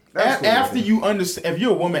mean, That's cool, after man. you understand, if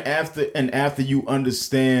you're a woman after you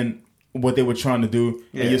understand what they were trying to do,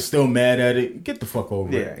 Yeah. and you're still mad at it, get the fuck over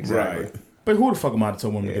Yeah, it. exactly. Right. But who the fuck am I to tell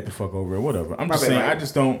women to Yeah. get the fuck over it? Whatever. I'm My just bad, saying. Mike. I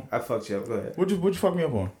just don't. I fucked you up. Go ahead. What'd you fuck me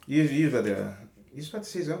up on? You was about to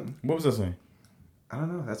say something. What was I saying? I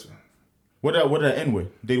don't know. That's What did I end with?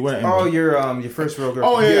 What did I end oh, with? your first real girl.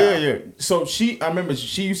 Oh yeah. So I remember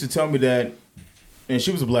she used to tell me that, and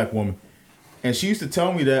she was a black woman, and she used to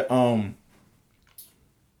tell me that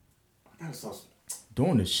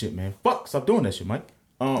doing this shit, man. Fuck, stop doing that shit, Mike.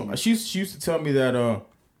 She used to tell me that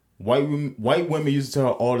white women used to tell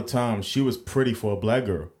her all the time she was pretty for a black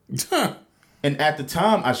girl. And at the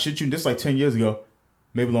time, I shit you, this like 10 years ago,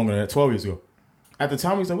 maybe longer than that, 12 years ago. At the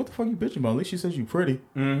time, he's like, "What the fuck you bitching about? At least she says you pretty."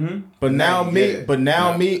 Mm-hmm. But now you me, get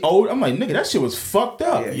it. old, I'm like, nigga, that shit was fucked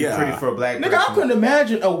up. Yeah, you're pretty for a black Nigga, person. I couldn't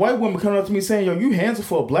imagine a white woman coming up to me saying, "Yo, you handsome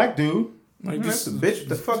for a black dude." Like That's this, the bitch. What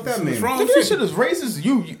the fuck that what's mean? wrong Nigga, with that you? shit is racist.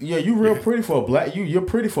 You real pretty for a black. You're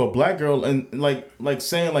pretty for a black girl, and like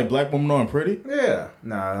saying like black women aren't pretty. Yeah.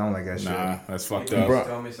 Nah, I don't like that shit. Nah, that's fucked They used up. to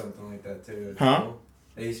tell me something like that too. Huh?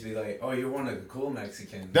 They used to be like, "Oh, you're one of the cool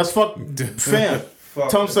Mexicans." That's fuck, fam.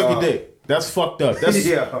 Tell him suck your up. dick. That's fucked up. That's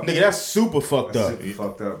Yeah. nigga. That's super fucked That's up. super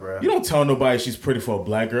fucked up, bro. You don't tell nobody she's pretty for a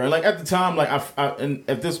black girl. And like at the time, like and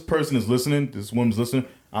if this person is listening, this woman's listening,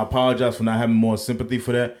 I apologize for not having more sympathy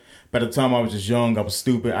for that. But at the time, I was just young. I was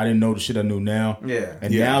stupid. I didn't know the shit I knew now. Yeah.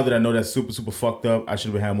 And now that I know that's super, super fucked up, I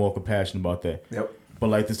should have had more compassion about that. Yep. But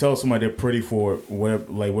like to tell somebody they're pretty for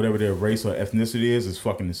whatever their race or ethnicity is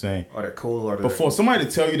fucking insane. Or they're cool, or they're... But for somebody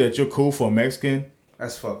to tell you that you're cool for a Mexican,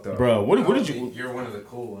 That's fucked up. bro, what did you You're one of the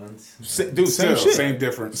cool ones. dude? Same Still, shit. same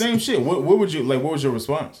difference. Same shit. What would you like? What was your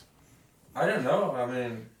response? I don't know. I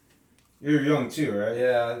mean, You're young too, right?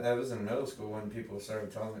 yeah, I was in middle school when people started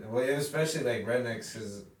telling me. Well, especially like rednecks,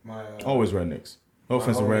 because my Always rednecks. No my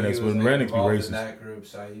offense to homie, rednecks, he but was, like, rednecks be involved in racist. that group,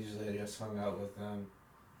 so I usually just hung out with them.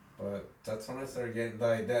 But that's when I started getting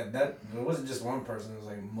like that. It wasn't just one person; it was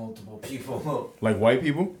like multiple people. Like white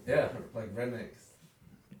people. Yeah, like rednecks.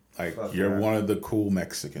 Like Fuck you're that. one of the cool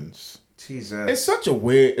Mexicans. Jesus. It's such a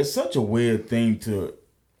weird thing to.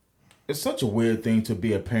 It's such a weird thing to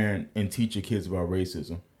be a parent and teach your kids about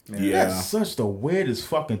racism. Yeah, That's such the weirdest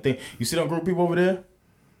fucking thing. You see that group of people over there?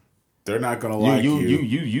 they're not gonna like you.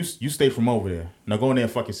 You stay from over there. Now go in there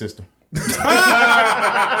and fuck your sister.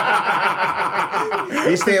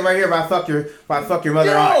 You stay right here if I fuck your mother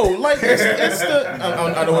Yo, like it's the.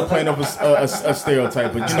 I know we're playing up a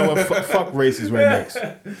stereotype, but you know what? Fuck racist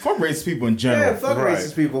rednecks. Fuck racist people in general. Yeah, fuck Right.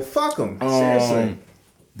 racist people. Fuck them. Seriously.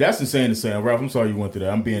 That's insane to say. Ralph, I'm sorry you went through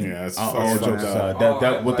that. I'm being Yeah, it's all fucking jokes fucked aside. up.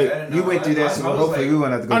 That what they. You went through that, so hopefully we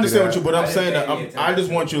won't have to go I understand through what that. you, but I'm I didn't saying pay that any I just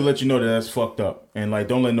attention. want you to let you know that that's fucked up, and like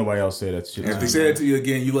don't let nobody else say that shit. If they say it to you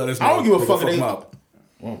again, you let us know. I don't give a We'll fuck fuck if they- them up.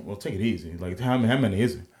 Well, take it easy. Like how many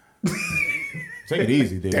is it? Take it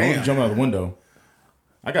easy, dude. Don't Damn. jump out the window.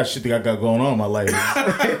 I got shit that I got going on in my life.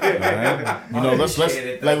 Alright? You know, let's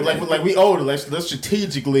like we older. Let's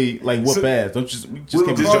strategically like whoop ass. Don't just We'll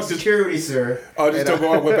get call security, sir. Oh, just don't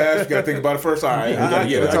go out with ass. You gotta think about it first. All right, I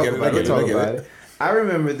get it. We'll I talk get it. about I it. get it. We'll I talk get about it. it. I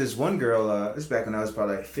remember this one girl, this was back when I was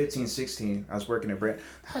probably like 15, 16. I was working at I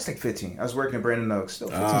was like 15. I was working at Brandon Oaks, still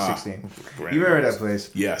 15, 16. You remember that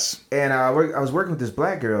place? Yes. And I was working with this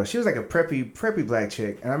black girl. She was like a preppy black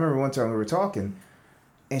chick. And I remember one time we were talking,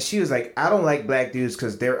 and she was like, I don't like black dudes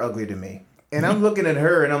because they're ugly to me. And I'm looking at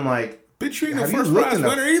her, and I'm like, bitch, you ain't no first prize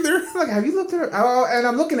winner either. I'm like, have you looked at her? And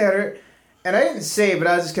I'm looking at her, and I didn't say it, but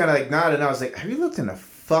I was just kind of like nodding. And I was like, have you looked in the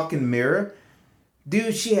fucking mirror?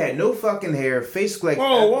 Dude, she had no fucking hair, face like...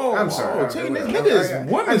 Whoa. I'm sorry. This nigga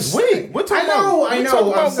is women's week. We're talking about... I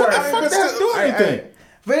know. I'm sorry. What the fuck does that do anything?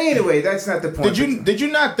 But anyway, that's not the point. Did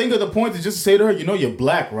you not think of the point to just say to her, you're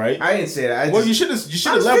black, right? I didn't say that. You should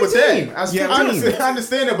have led with that. I was 15. I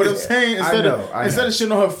understand that, but I'm saying instead of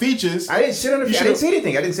shitting on her features... I didn't shit on her features.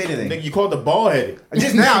 I didn't say anything. Nigga, you called the bald headed.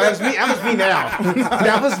 Just now. That was me now.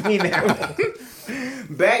 That was me now.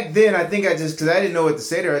 Back then, I think because I didn't know what to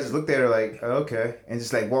say to her, I just looked at her like, oh, okay, and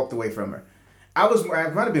just like walked away from her. I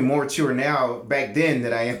might have been more mature now back then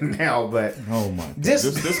than I am now, but oh my god,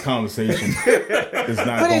 this conversation is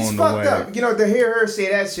not but going it's fucked nowhere. up. To hear her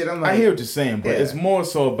say that shit, I'm like, I hear what you're saying, but it's more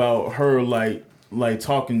so about her like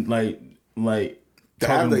talking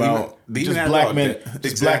talking about just black men,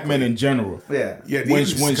 black men in general. Yeah. When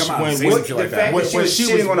she was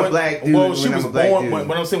shitting on a black dude. Well, she was born.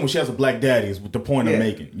 When I'm saying when she has a black daddy is the point I'm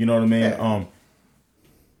making. You know what I mean? Yeah.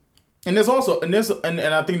 And there's also and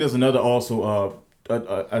I think there's another also.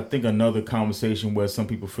 I think another conversation where some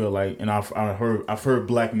people feel like, and I've heard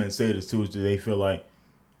black men say this too, is that they feel like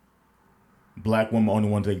black women only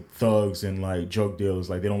want to take thugs and like drug dealers,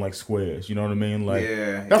 like they don't like squares. You know what I mean? Like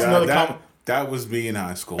that's another. That was me in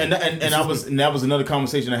high school, and that was another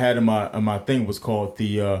conversation I had in my thing was called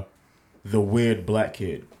the weird black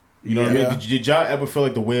kid. You know what I mean? Did y'all ever feel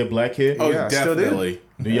like the weird black kid? Oh, yeah, definitely.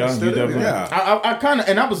 Do y'all? You definitely. Yeah. I kind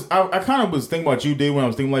of I kind of was thinking about you, Dave, when I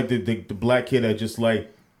was thinking like the black kid that just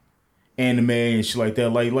like anime and shit like that.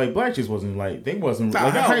 Like black chicks wasn't like they wasn't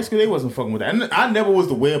like in high school they wasn't fucking with that. And I never was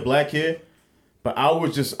the weird black kid, but I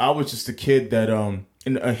was just the kid that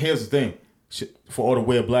And here's the thing. For all the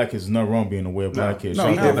weird black kids, there's nothing wrong being a weird black kid.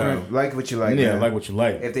 No, like what you like. Yeah, man. like what you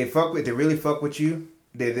like. If they really fuck with you,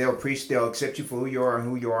 they'll accept you for who you are and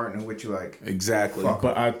who you aren't and what you like. Exactly.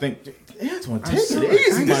 But I think Antoine, take it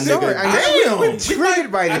easy, my nigga. Damn, I'm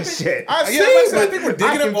triggered by this shit. I think we're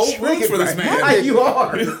digging up old roots for this man. You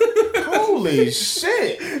are. Holy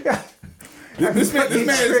shit. This man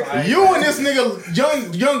is you and this nigga,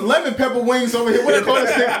 young lemon pepper wings over here. What they call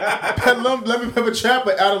this thing? Lemon pepper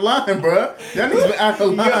trapper out of line, bro. That nigga's been out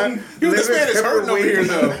of line. This man is hurting over here,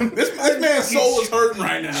 though. This man's soul is hurting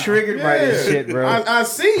right now. Triggered by this shit, bro. I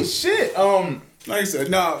see shit. Like I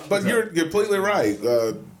said, no, but you're completely right.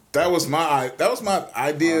 That was my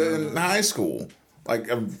idea in high school. Like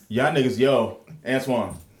y'all niggas,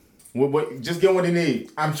 Antoine. What, just give him what he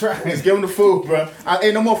need. I'm trying. Just give him the food, bro.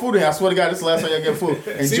 Ain't no more food in here. I swear to God, this is the last time y'all get food.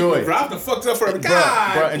 Enjoy. See, bro, I've been fucked up for every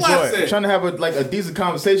bro, enjoy it. I'm trying to have a decent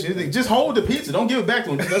conversation. Just hold the pizza. Don't give it back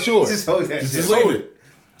to him. That's yours. Just hold that. Just hold it.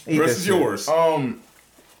 The rest is yours. I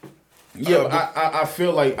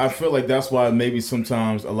feel like that's why maybe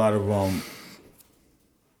sometimes a lot of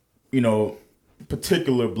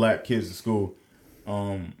particular black kids in school,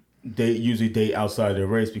 they usually date outside their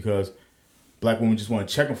race because black women just want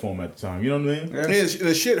to check them for them at the time. You know what I mean? Yeah,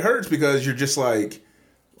 the shit hurts because you're just like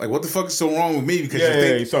what the fuck is so wrong with me? Because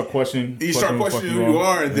you start questioning. You start questioning who you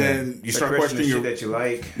are, and then you start questioning shit that you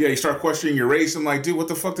like. Yeah, you start questioning your race. I'm like, dude, what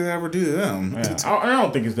the fuck did I ever do to them? Yeah. I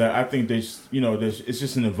don't think it's that. I think it's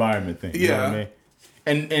just an environment thing. You know what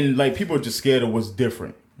I mean? And like people are just scared of what's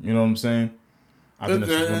different. You know what I'm saying? And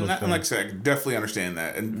like I said, I can definitely understand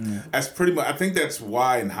that, and that's pretty much. I think that's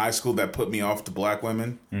why in high school that put me off to black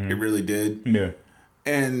women. Mm-hmm. It really did. Yeah,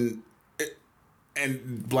 and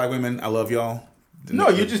black women, I love y'all. No,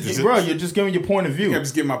 you're just giving your point of view. Yeah, I'm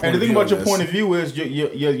just giving my point of view. And the thing about your point of view is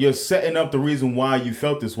you're setting up the reason why you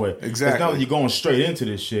felt this way. Exactly. It's not that you're going straight into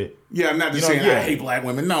this shit. Yeah, I'm not just saying I hate black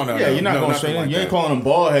women. No. Yeah, you're not going straight in. You ain't calling them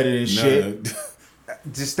bald headed and shit.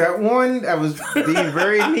 Just that one, I was being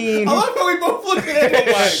very mean. I love how we both looking at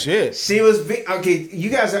it like shit. She was okay. You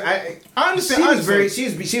guys, I understand.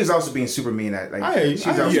 She was also being super mean. She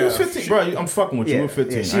was 15, bro. I'm fucking with you. You were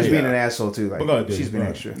 15. Yeah, she was being an asshole too. She's being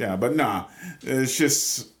extra. Yeah, but nah, it's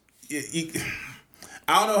just I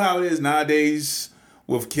don't know how it is nowadays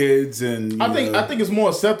with kids and I think it's more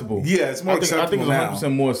acceptable. Yeah, it's more acceptable. I think it's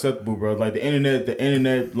 100% more acceptable, bro. Like the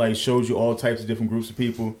internet like shows you all types of different groups of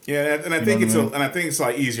people. Yeah, and I think it's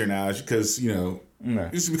like easier now because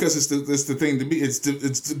it's because it's the thing to be.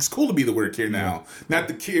 It's cool to be the weird kid now. Not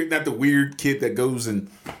the weird kid that goes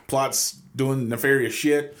and plots doing nefarious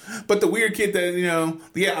shit. But the weird kid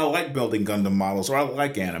that, I like building Gundam models or I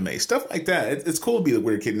like anime, stuff like that. It's cool to be the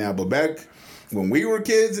weird kid now, but back when we were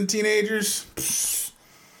kids and teenagers,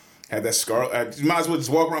 had that scarlet, you might as well just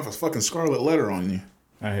walk around with a fucking scarlet letter on you.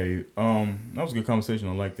 I hear you. That was a good conversation.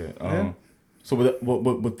 I like that. So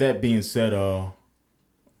with that being said,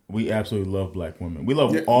 we absolutely love black women. We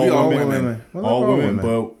love all women. All women,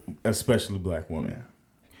 but especially black women. Yeah.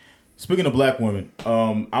 Speaking of black women,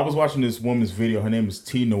 I was watching this woman's video. Her name is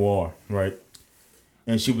T Noir, right?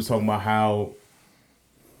 And she was talking about how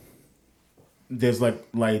there's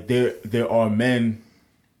like there are men.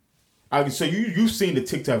 So you've seen the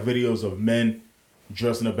TikTok videos of men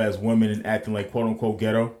dressing up as women and acting like quote unquote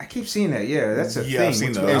ghetto. I keep seeing that. Yeah, that's a thing. I've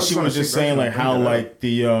seen that. And she was just saying like how like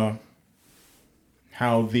the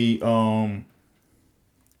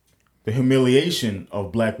humiliation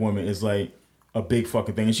of black women is like a big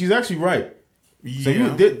fucking thing, and she's actually right.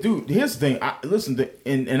 Yeah. So dude, here's the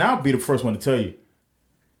thing. And I'll be the first one to tell you.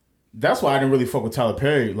 That's why I didn't really fuck with Tyler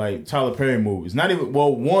Perry, like Tyler Perry movies. Not even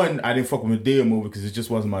one, I didn't fuck with Madea movie because it just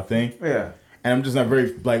wasn't my thing. Yeah, and I'm just not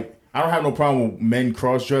very like. I don't have no problem with men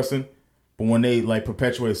cross dressing, but when they like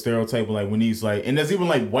perpetuate a stereotype, like when these like, and there's even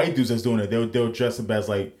like white dudes that's doing it. They'll dress up as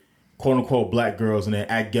like quote unquote black girls and then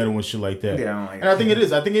act ghetto and shit like that. Yeah, I think it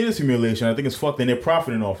is. I think it is humiliation. I think it's fucked, and they're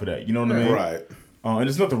profiting off of that. You know what I mean? Right. And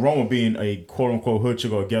there's nothing wrong with being a quote unquote hood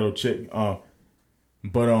chick or a ghetto chick. But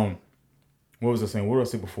what was I saying? What did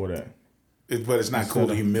I say before that? But it's not cool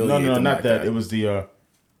to humiliate. No, them not like that. It was the.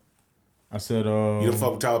 I said. You don't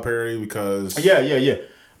fuck with Tyler Perry because. Yeah.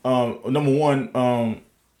 Number one, and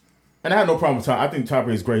I had no problem with Tyler. I think Tyler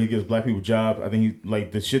Perry is great. He gives black people jobs. I think he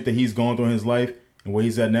like the shit that he's going through in his life and where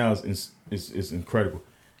he's at now is incredible.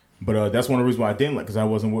 But that's one of the reasons why I didn't like, because I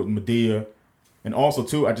wasn't with Madea, and also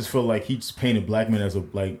too, I just feel like he just painted black men as a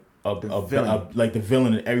the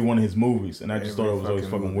villain in every one of his movies, and I just thought it was always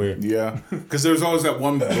fucking weird. Yeah, because there's always that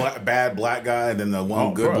one bad black guy and then the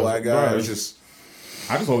one good black guy. Bro, it was just.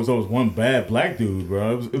 I just always one bad black dude,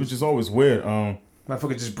 bro. It was just always weird.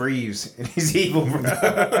 Motherfucker just breathes and he's evil, bro.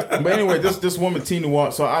 But anyway, this woman Tina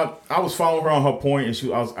Watt. So I was following her on her point,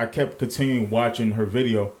 and I kept continuing watching her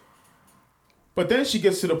video. But then she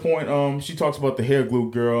gets to the point. She talks about the hair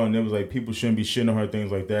glue girl, and it was like people shouldn't be shitting on her,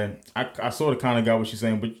 things like that. I sort of kind of got what she's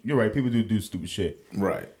saying, but you're right. People do stupid shit.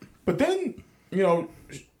 Right. But then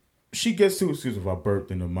she gets to, excuse me if I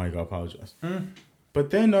burped in the mic. I apologize.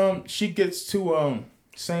 But then she gets to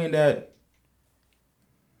saying that.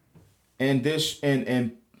 And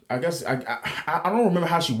I guess I don't remember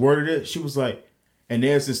how she worded it. She was like, and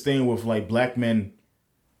there's this thing with like black men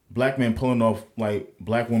pulling off like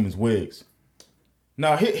black women's wigs.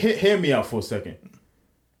 Now hear me out for a second.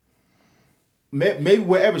 Maybe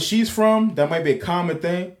wherever she's from, that might be a common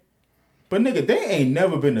thing. But nigga, there ain't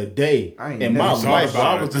never been a day in my life where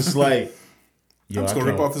I was just like, yo, I'm just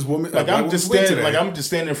gonna rip off this woman. Like I'm just standing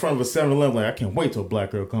in front of a 7-Eleven. Like I can't wait till a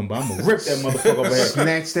black girl come by. I'm gonna rip that motherfucker over here.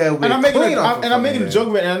 Snatch that wig. And I'm making a joke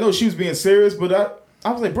about it. And I know she was being serious, but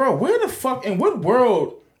I was like, bro, where the fuck in what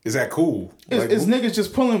world is that cool? Is niggas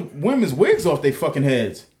just pulling women's wigs off their fucking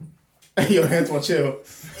heads? Yo, Antoine, chill.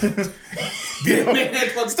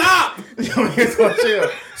 Antoine, stop. Yo, Antoine,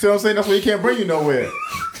 chill. See what I'm saying? That's why he can't bring you nowhere.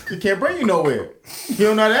 He can't bring you nowhere. You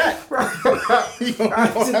don't know that. You don't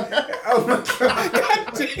know that. Oh my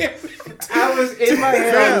God damn. I was in my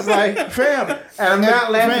head. I was like, fam. And I'm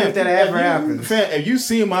not laughing if that ever happens. Fam, if you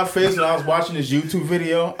seen my face when I was watching this YouTube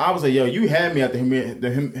video, I was like, yo, you had me at the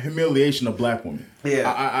humiliation of black women.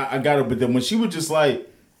 Yeah. I got it. But then when she was just like,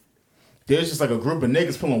 there's just like a group of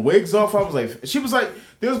niggas pulling wigs off, I was like, she was like,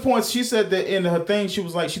 there was points she said that in her thing, she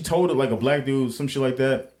was like, she told it like a black dude, some shit like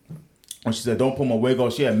that. When she said, don't pull my wig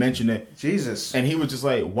off, she had mentioned it. Jesus. And he was just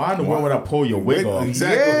like, why in the world would I pull your wig off?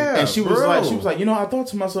 Exactly. Yeah, and she was like, I thought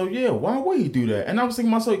to myself, yeah, why would he do that? And I was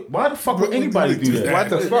thinking to myself, why the fuck would anybody do that? What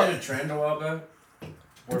the fuck? Isn't there a trend a while back?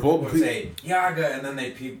 Where people would say, Yaga, and then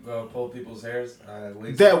they pull people's hairs.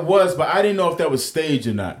 That was, but I didn't know if that was staged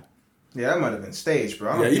or not. Yeah, that might have been staged,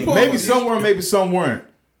 bro. Maybe some were, maybe some weren't.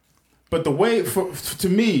 But the way, to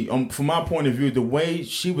me, from my point of view, the way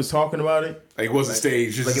she was talking about it, like it wasn't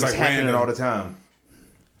staged, like it was happening all the time.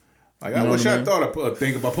 Like I wish I thought I'd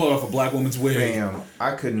think about pulling off a black woman's wig. Damn,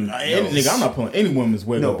 I couldn't. Nigga, I'm not pulling any woman's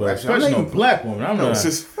wig up, especially no black woman. I'm not.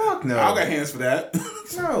 Fuck no. I got hands for that.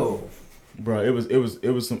 No. Bro, it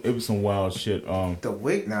was some wild shit. The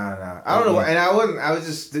wig, nah. I don't know, and I wasn't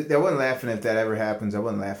laughing if that ever happens. I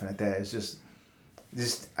wasn't laughing at that. It's just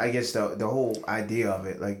I guess the whole idea of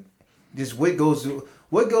it, like, just what goes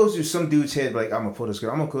through some dude's head, like, I'm gonna pull this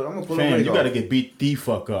girl, I'm gonna pull her wig you off. gotta get beat the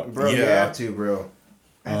fuck up, bro. Yeah. You have to, bro.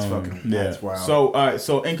 That's that's wild. So, all right.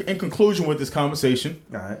 So, in conclusion with this conversation,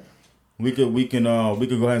 all right, we can go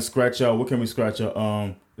ahead and scratch out. What can we scratch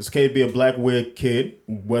out? It's okay to be a black weird kid,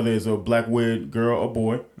 whether it's a black weird girl or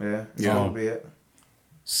boy. Yeah, that'll be it.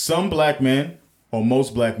 Some black men, or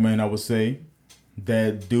most black men, I would say,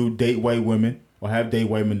 that do date white women or have dated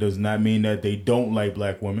white women does not mean that they don't like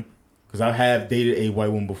black women. Because I have dated a white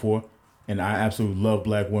woman before, and I absolutely love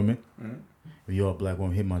black women. Mm-hmm. If you're a black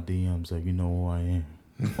woman, hit my DMs, like you know who I am.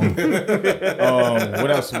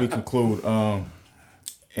 What else did we conclude?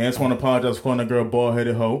 Antoine apologized for calling that girl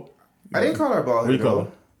bald-headed hoe. I didn't call her bald-headed hoe. What do you call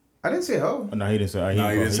her? I didn't say hoe. No, he didn't say. He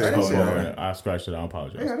didn't say hoe. I scratched it. I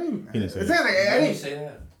apologize. Yeah, I didn't. He didn't say that. I didn't say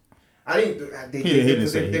that. I didn't. He didn't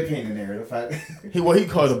say. They're painting the narrative. He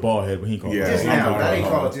called her bald head, but he called her. Just now, I didn't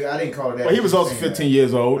call it. I didn't call it that. But he was also 15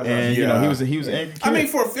 years old, and you know he was angry. I mean,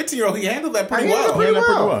 for a 15-year-old, he handled that pretty well. I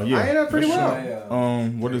handled that pretty well.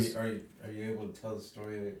 What is? Are you able to tell the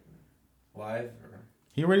story live? Or?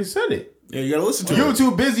 He already said it. Yeah, you gotta listen to it. You were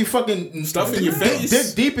too busy fucking stuffing your face.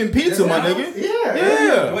 Dick deep in pizza, my nigga.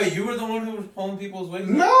 Yeah. Wait, you were the one who was pulling people's wigs?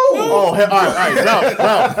 No. Oh, all right.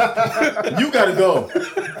 Ralph. You gotta go.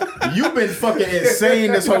 You've been fucking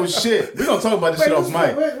insane this whole shit. We gonna talk about this shit off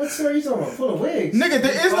mic. What story are you talking about? Full of wigs? Nigga,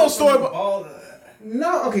 there is no story about...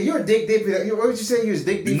 No, okay, you're dick deep. What would you say? You was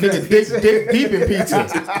dick deep in pizza? Dick deep in pizza.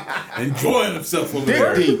 Enjoying himself over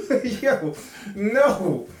there. Dick deep. Yo,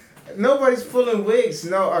 no. Nobody's pulling wigs.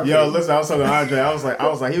 No. Okay. Yo, listen, I was talking to Andre. I was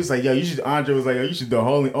like, he was like, yo, you should. Andre was like, yo, you should do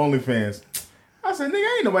OnlyFans. I said,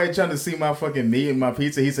 nigga, ain't nobody trying to see my fucking meat and my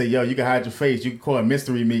pizza. He said, yo, you can hide your face. You can call it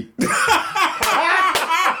mystery meat. Nigga,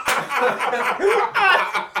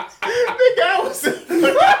 I was.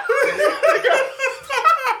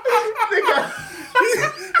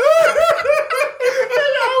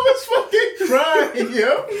 I was fucking crying,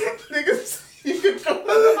 yo. Nigga, you can call it.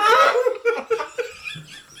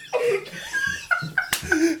 He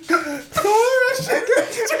said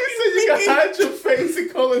you can hide your face and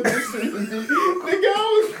call it mystery meat. Nigga, I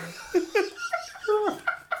was...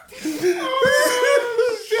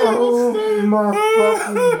 Oh my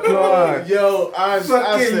fucking god! Yo, I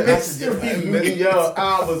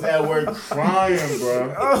was at work crying,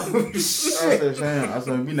 bro. Oh shit! I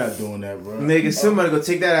said, we not doing that, bro. Nigga, somebody go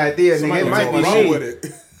take that idea. Nigga, it might be wrong with it.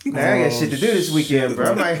 I got shit to do this weekend,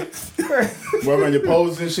 bro. I'm like, work on your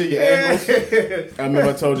poses and shit, your ankles. I remember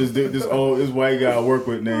I told this white guy I work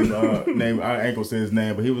with named I ain't gonna say his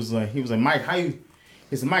name, but he was like, Mike, how you?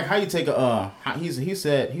 He said, Mike, how you take a he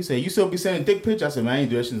said, you still be sending dick pics? I said, man, I ain't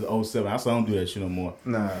do that shit since 07. I said, I don't do that shit no more.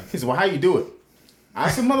 Nah. He said, well, how you do it? I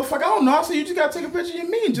said, motherfucker, I don't know. I said, you just gotta take a picture of your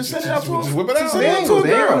meat and just send it out to a girl. He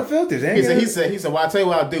said, well, I'll tell you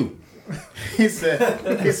what I'll do. He said,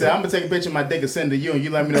 I'm gonna take a picture of my dick and send it to you, and you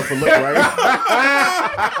let me know if it look right.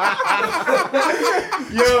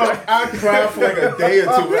 Yo, I cried for like a day or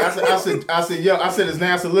two. I said, it's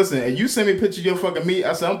now. I said, listen, and you send me a picture of your fucking meat.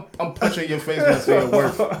 I said, I'm punching your face when I say it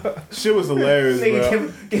work. Shit was hilarious,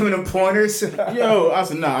 bro. Giving them pointers. Yo, I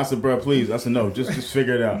said, nah. I said, bro, please. I said, no, just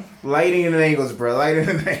figure it out. Lighting and angles, bro. Lighting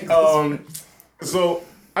and angles. So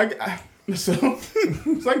I guess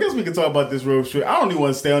we can talk about this real shit. I don't even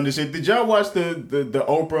want to stay on this shit. Did y'all watch the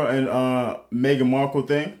Oprah and Meghan Markle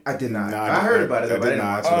thing? I did not. I heard about it. I did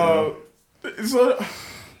not. So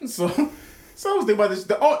I was thinking about this.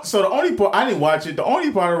 So the only part I didn't watch it. The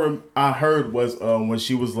only part I heard was when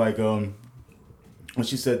she was like when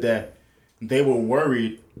she said that they were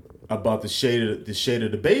worried about the shade of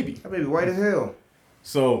the baby. That baby white as hell.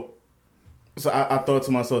 So I thought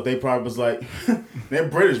to myself, they probably was like, they're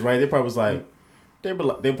British, right? They probably was like, they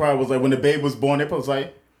probably was like, when the baby was born, they probably was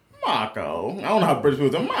like, Marco, I don't know how British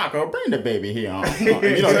people say, Marco, bring the baby here. You know,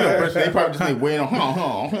 British, they probably just be waiting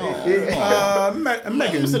on,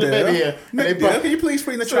 Megan's the baby here. Can you please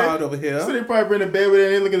bring the child over here? So they probably bring the baby there,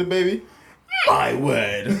 and they look at the baby. My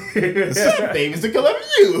word, some baby's the color of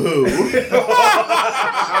you.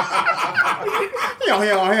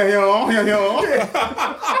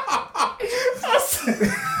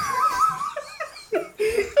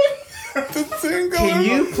 Can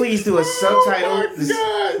you please do a subtitle?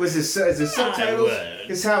 Oh Was it subtitle?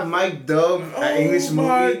 It's how Mike dubbed an English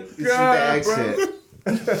movie. It's with the accent.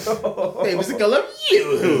 Baby's the color of you.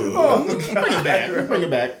 Bring it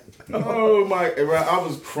back. Oh my! Bro, I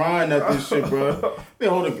was crying at this shit, bro. They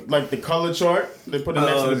hold like the color chart. They put it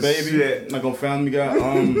next to the baby. Shit. Like on Family Guy.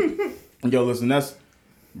 Yo, listen,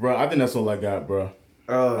 bro. I think that's all I got, bro.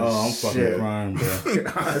 I'm fucking crying, bro.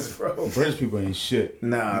 Honest, bro. British people ain't shit.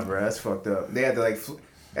 Nah, bro, that's fucked up. They had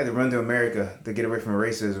to run to America to get away from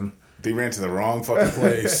racism. They ran to the wrong fucking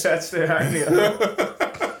place. That's the idea.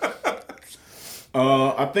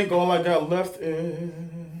 I think all I got left is.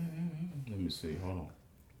 Let me see. Hold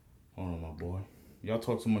on, my boy. Y'all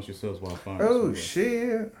talk so much yourselves while I find. Oh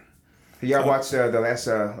shit! Y'all watched the last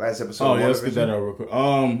episode? Oh yeah, let's get that out real quick.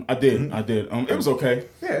 I did. It was okay.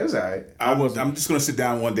 Yeah, it was alright. I'm just gonna sit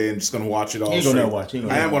down one day and just gonna watch it all. He ain't gonna watch.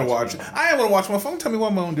 I am gonna watch it. I am gonna watch my phone. Tell me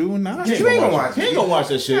what I'm gonna do. Nah, You ain't gonna watch it. He ain't gonna watch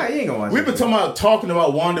that shit. Nah, he ain't gonna watch We've been talking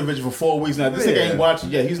about WandaVision for 4 weeks now. This nigga ain't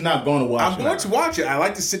watching yet. He's not going to watch it. I'm going to watch it. I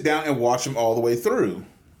like to sit down and watch them all the way through.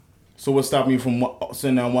 So what's stopping you from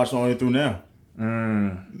sitting down and watching all the way through now?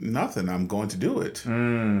 Nothing. I'm going to do it.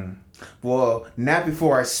 Well, not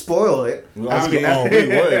before I spoil it. We all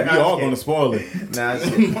going to spoil it. Nah,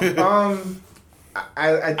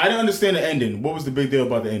 I didn't understand the ending. What was the big deal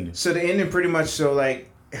about the ending? So the ending pretty much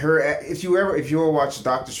her. If you ever watch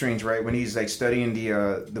Doctor Strange, right, when he's like studying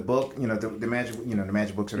the book, the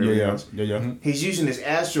magic books and everything else. Yeah. He's using this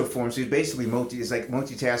astral form, so he's basically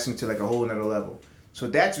multitasking to like a whole nother level. So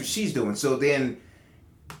that's what she's doing. So then,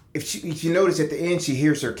 if you notice at the end, she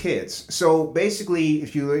hears her kids. So basically,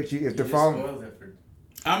 if they're following,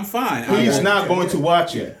 I'm fine. He's not going to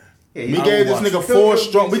watch it. Yeah, we gave this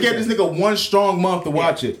nigga We gave this nigga 1 strong month to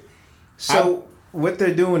watch it. So what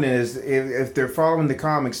they're doing is, if they're following the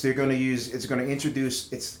comics, they're going to it's going to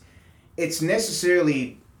introduce it's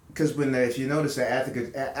necessarily because if you notice that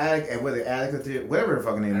Attica, whatever her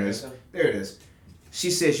fucking name is, there it is. She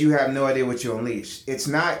says you have no idea what you unleash. It's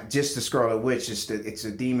not just the Scarlet Witch. It's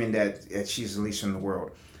a demon that she's unleashed in the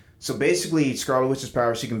world. So basically, Scarlet Witch's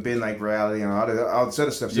power, she can bend like reality and all this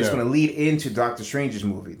other stuff. So it's going to lead into Doctor Strange's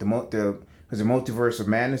movie, the Multiverse of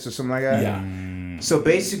Madness or something like that. Yeah. So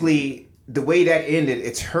basically, the way that ended,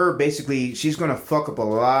 it's her basically. She's going to fuck up a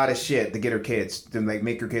lot of shit to get her kids to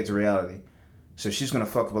make her kids a reality. So she's going to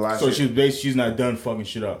fuck up a lot of shit. So she's not done fucking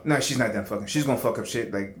shit up. No, she's not done fucking. She's going to fuck up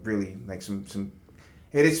shit like really like some.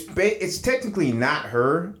 It's technically not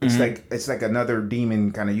her. It's it's like another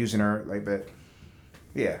demon kind of using her like that.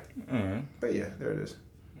 Yeah. But yeah, there it is.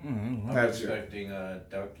 I'm expecting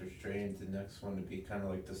Doctor Strange, the next one, to be kind of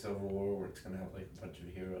like the Civil War, where it's going to have like a bunch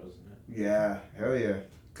of heroes in it. Yeah, hell yeah.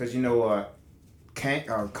 Because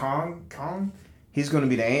Kong, he's going to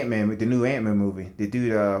be the Ant-Man with the new Ant-Man movie. The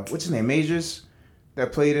dude, what's his name, Majors,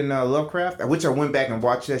 that played in Lovecraft, which I went back and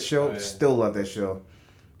watched that show. Oh, yeah. Still love that show.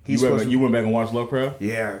 You went back and watched Lovecraft?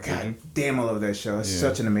 Yeah, god damn, I love that show. It's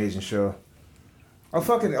such an amazing show.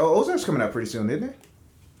 Ozark's coming out pretty soon, didn't it?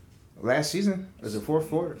 Last season? Was it fourth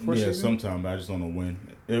season? Sometime, but I just don't know when.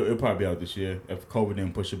 It'll probably be out this year if COVID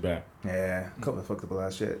didn't push it back. Yeah, COVID fucked up a lot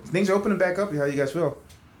of shit. Things are opening back up. How you guys feel?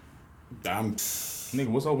 Nigga,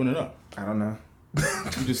 what's opening up? I don't know.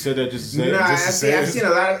 You just said that just to say it? I've seen a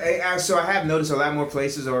lot of... So I have noticed a lot more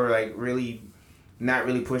places are like really not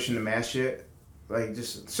really pushing the mass shit. Like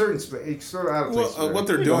just certain places. What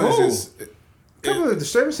they're doing is a couple of the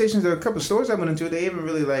service stations, a couple of stores I went into, they even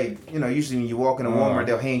really like, usually when you walk into Walmart,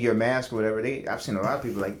 they'll hand you a mask or whatever. I've seen a lot of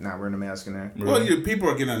people like not wearing a mask in there. Well, people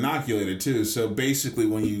are getting inoculated too. So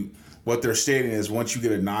basically, what they're stating is once you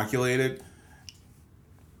get inoculated,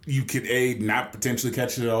 you could A, not potentially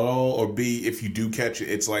catch it at all, or B, if you do catch it,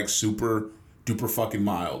 it's like super duper fucking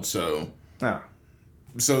mild. So.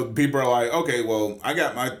 So people are like, okay, well, I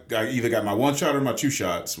either got my 1 shot or my 2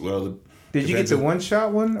 shots. Well, did you get the 1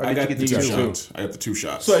 shot one, or did you get the 2 shots? I got the 2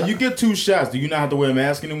 shots. So you get 2 shots. Do you not have to wear a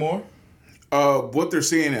mask anymore? What they're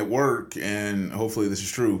saying at work, and hopefully this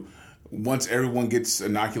is true, once everyone gets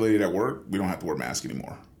inoculated at work, we don't have to wear a mask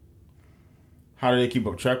anymore. How do they keep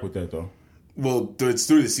up track with that though? Well, it's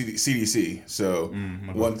through the CDC, so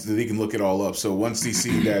once they can look it all up. So once they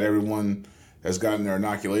see that everyone has gotten their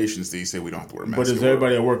inoculations, they say we don't have to wear a mask. But does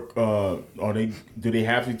everybody at work, do they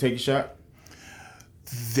have to take a shot?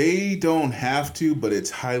 They don't have to, but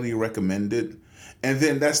it's highly recommended. And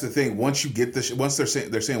then that's the thing. Once you get once they're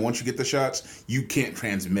saying once you get the shots, you can't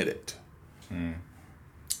transmit it.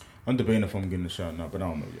 I'm debating if I'm getting the shot or not, but I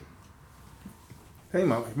don't know yet. Hey,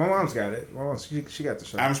 my mom's got it. My mom, she got the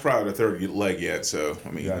shot. I'm probably the 3rd leg yet, so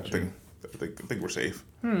I mean, I think we're safe.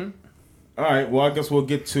 All right, well, I guess we'll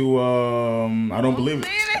get to, I don't believe it.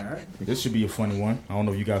 Right. This should be a funny one. I don't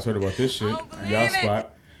know if you guys heard about this shit. Y'all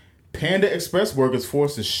spot. Panda Express workers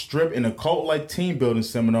forced to strip in a cult-like team building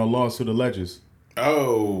seminar lawsuit alleges.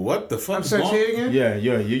 Oh, what the fuck? I'm sorry, say it again? Yeah,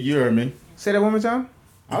 you heard me. Say that one more time?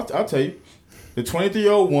 I'll tell you. The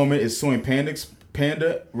 23-year-old woman is suing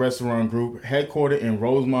Panda Restaurant Group, headquartered in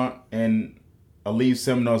Rosemont, and Alive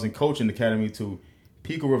Seminars and Coaching Academy to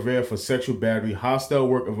Pico Rivera for sexual battery, hostile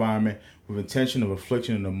work environment with intention of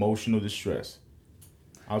infliction and emotional distress.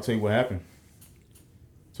 I'll tell you what happened.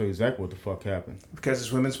 I'll tell you exactly what the fuck happened. Because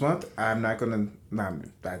it's Women's Month, I'm not going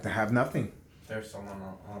to have nothing. There's someone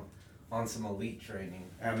on some elite training.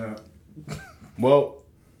 I don't know. Well,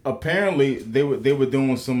 apparently they were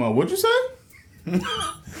doing some. What'd you say?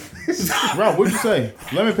 Rob, what'd you say?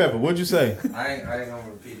 Lemon pepper, what'd you say? I ain't gonna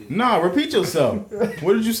repeat it. Nah, repeat yourself.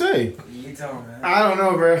 What did you say? You tell me, man. I don't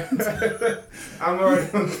know, bro. I'm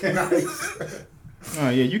already on thin ice. Oh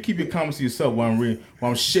yeah, you keep your comments to yourself while I'm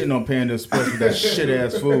shitting on Panda Express with that shit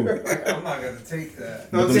ass food. I'm not gonna take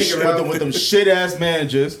that. With them shit ass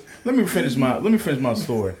managers. Let me finish my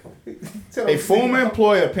story. A former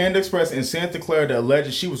employee of Panda Express in Santa Clara that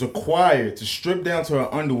alleged she was required to strip down to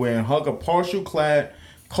her underwear and hug a partial clad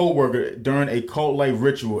co-worker during a cult-like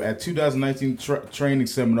ritual at 2019 training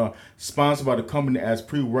seminar sponsored by the company as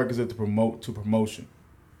prerequisite to promotion.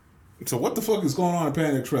 So what the fuck is going on at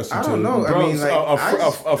Panda Express? I don't know. Bro, I mean,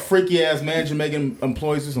 like a freaky ass manager making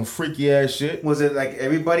employees do some freaky ass shit. Was it like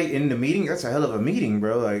everybody in the meeting? That's a hell of a meeting,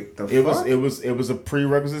 bro. Like It was a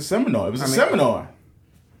prerequisite seminar. It was a seminar.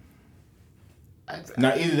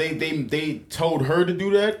 Now either they told her to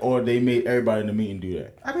do that or they made everybody in the meeting do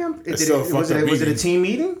that. I mean, was meeting. it a team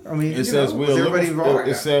meeting? I mean, It says was everybody involved?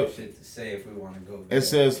 It says Shit to say if we want to go. it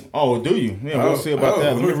says, oh, do you? Yeah, we'll see about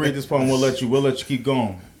that. Let me read this part and we'll let you keep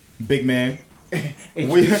going. Big man.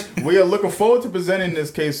 We are looking forward to presenting this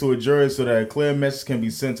case to a jury so that a clear message can be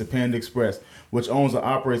sent to Panda Express, which owns and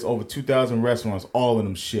operates over 2,000 restaurants, all of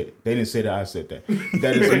them shit. They didn't say that, I said that.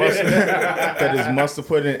 That is must to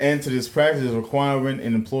put an end to this practice is requiring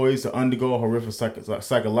employees to undergo horrific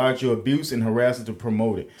psychological abuse and harassment to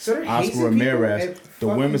promote it. So Oscar Ramirez, the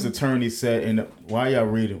women's attorney, said, why y'all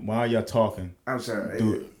reading? Why y'all talking? I'm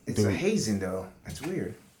sorry. It's a hazing, though. That's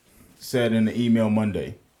weird. Said in the email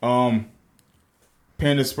Monday.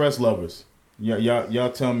 Panda Express lovers,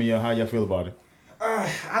 y'all tell me how y'all feel about it.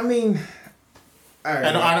 I mean, all right,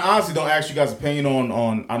 and I honestly don't ask you guys' opinion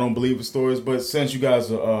on I don't believe the stories, but since you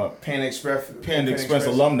guys are Panda Express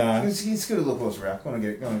alumni, he's get a little closer, Rap. Go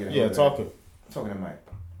get it. Yeah, talking to Mike.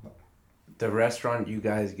 The restaurant you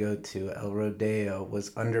guys go to, El Rodeo, was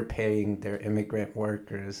underpaying their immigrant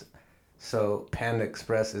workers. So Panda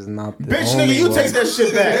Express is not the bitch only nigga, you one. take that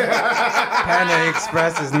shit back. Panda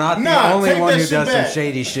Express is not the only one who does some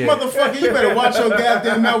shady shit. Motherfucker, you better watch your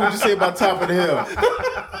goddamn mouth what you say about Top of the Hill.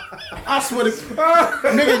 I swear to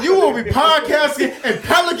nigga, you will be podcasting in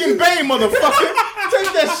Pelican Bay, motherfucker.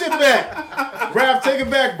 Take that shit back. Raph, take it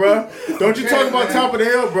back, bro. Don't you talk about Top of the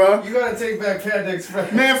Hill, bro. You gotta take back Panda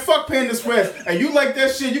Express. Man, fuck Panda Express. And you like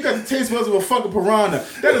that shit, you got the taste buds of a fucking piranha.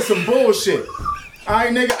 That is some bullshit.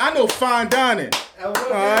 Alright, nigga, I know fine dining.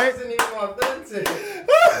 Alright?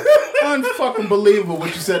 Unfucking believable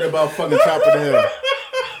what you said about fucking Top of the Hill.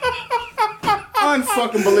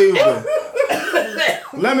 Unfucking believable.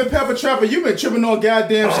 Lemon Pepper Trapper, you been tripping on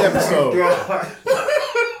goddamn episode.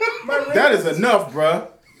 That is enough, bruh.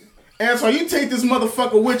 And so you take this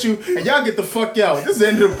motherfucker with you and y'all get the fuck out. This is the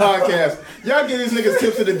end of the podcast. Y'all get these niggas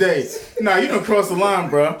tips of the day. Nah, you done crossed the line,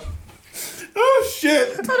 bruh. Oh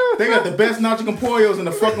shit! They got the best nacho compollos in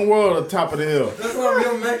the fucking world at the Top of the hill. That's not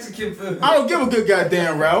real Mexican food. I don't give a good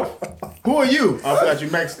goddamn Ralph. Who are you? I forgot you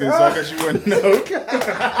Mexican, so I guess you wouldn't know. This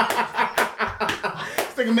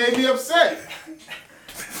nigga made me upset.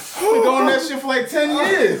 Been doing that shit for like 10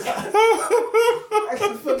 years. I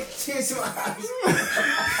can fucking tears in my eyes.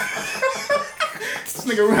 This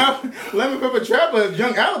nigga Ralph, Lemon Pepper Trapper,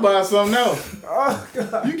 Young Alibi or something else. Oh,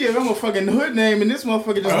 God. You give him a fucking hood name and this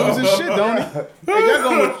motherfucker just loses shit, don't he? Hey,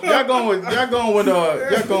 y'all going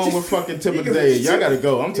with fucking tip of the day. Y'all gotta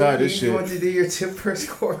go. I'm tired of this shit. You want to do your tip first,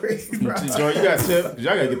 Corey? Joy, you got tip?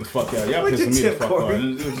 Y'all gotta get the fuck out. Y'all pissing me the fuck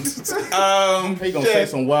off. He gonna say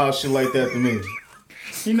some wild shit like that to me.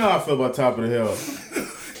 You know how I feel about Top of the Hill.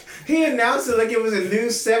 He announced it like it was a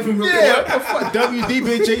News 7 report. Yeah, what the fuck?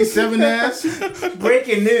 WDBJ7 ass.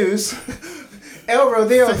 Breaking news. El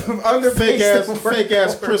Rodeo from fake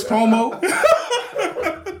ass Chris Cuomo.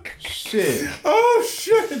 Shit. Oh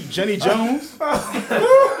shit. Jenny Jones.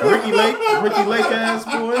 Ricky Lake ass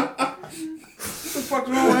boy. What the fuck is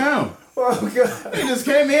wrong with him? Oh, God. He just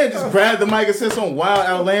came in, just grabbed the mic and said some wild,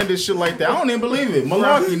 outlandish shit like that. I don't even believe it.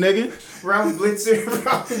 Malarkey, nigga. Ralph Blitzer.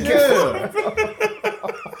 Yeah.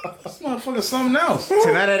 This motherfucker's something else.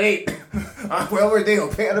 Tonight at 8. Well, we're deal.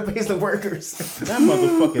 Panda pays the workers. That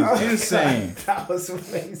motherfucker's insane. That was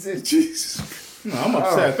amazing. Jesus. No, I'm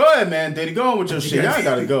upset. Go ahead, man, Diddy. Go on with your shit. Y'all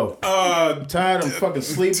gotta go. I'm tired. I'm fucking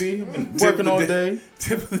sleepy. I've been working all day.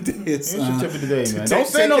 Tip of the day. What's your tip of the day, man?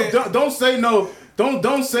 Don't say no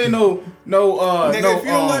Don't say no. Nigga, No. if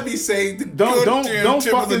you don't let me say, Don't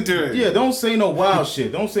fucking. do. Yeah, don't say no wild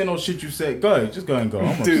shit. Don't say no shit you said. Go ahead, just go ahead and go.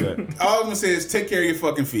 I'm Dude, upset. all I'm gonna say is take care of your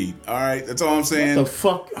fucking feet. All right, that's all I'm saying. What the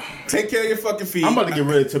fuck? Take care of your fucking feet. I'm about to get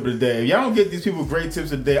rid of tip of the day. If y'all don't get these people great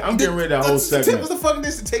tips of the day, I'm getting rid of that whole segment. The tip of the fucking day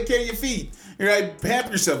is to take care of your feet. You're like,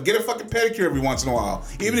 pamper yourself. Get a fucking pedicure every once in a while,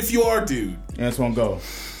 even if you are a dude. And that's one go.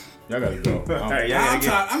 Y'all gotta go.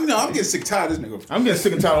 I'm getting sick tired of this nigga. I'm getting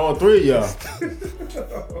sick and tired of all three of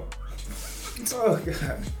y'all. Oh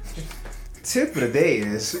god. Tip of the day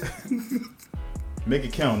is make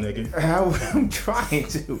it count, nigga. I'm trying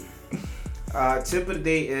to. Tip of the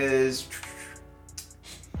day is.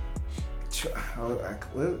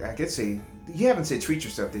 I could say you haven't said treat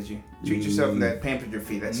yourself, did you? Treat yourself and that pampered your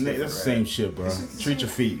feet. That's the right? Same shit, bro. Treat your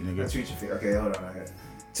feet, nigga. Treat your feet. Okay, hold on. Okay.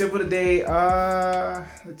 Tip of the day.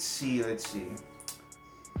 Let's see.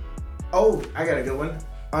 Oh, I got a good one.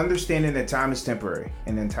 Understanding that time is temporary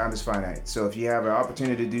and then time is finite. So if you have an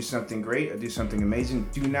opportunity to do something great or do something amazing,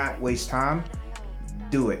 do not waste time.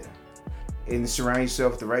 Do it. And surround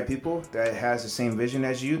yourself with the right people that has the same vision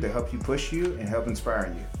as you, that help you push you and help inspire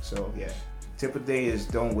you. So yeah. Tip of the day is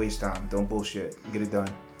don't waste time. Don't bullshit. Get it done.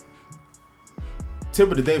 Tip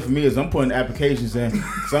of the day for me is I'm putting applications in,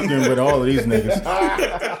 so I'm getting rid of all of these niggas.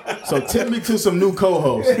 So tip me to some new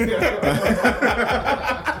co-hosts.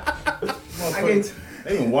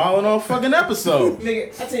 They been wilding off fucking episode.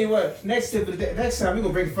 Nigga, I tell you what, next tip of the day, next time we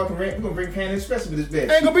gonna bring fucking rant, we gonna bring Pan Express with this bitch.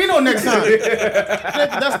 Ain't gonna be no next time.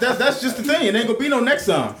 that's just the thing. It ain't gonna be no next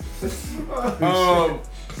time.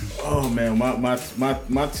 Oh man, my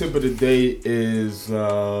tip of the day is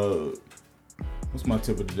what's my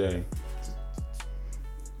tip of the day?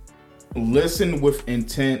 Listen with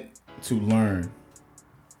intent to learn.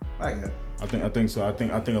 I like that. I think so. I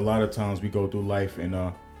think a lot of times we go through life and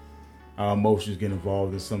our emotions get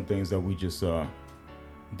involved in some things that we just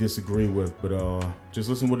disagree with. But just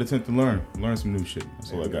listen with intent to learn some new shit.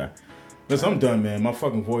 That's all I got. Listen, I'm done, man. My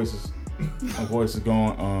voice is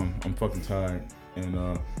gone. I'm fucking tired, and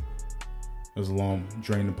it was a long,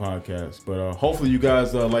 draining podcast. But hopefully you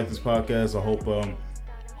guys like this podcast. I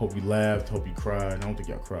hope you laughed. Hope you cried. I don't think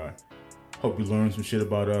y'all cried. Hope you learned some shit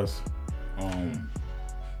about us.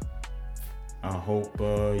 I hope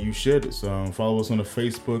you shared it. So follow us on the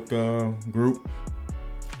Facebook group.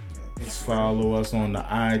 Follow us on the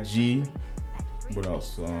IG. What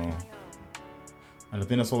else? And I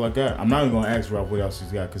think that's all I got. I'm not even gonna ask Ralph what else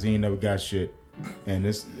he's got because he ain't never got shit. And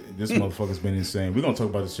this motherfucker's been insane. We're gonna talk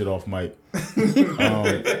about this shit off mic.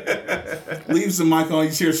 Leaves the mic on,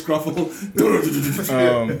 you hear scruffle.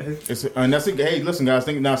 And that's it. Hey, listen, guys.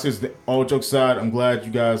 Seriously, all jokes aside, I'm glad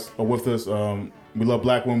you guys are with us. We love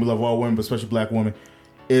black women. We love all women, but especially black women.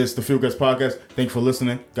 It's the Feel Guys Podcast. Thank you for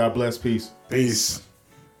listening. God bless. Peace. Peace.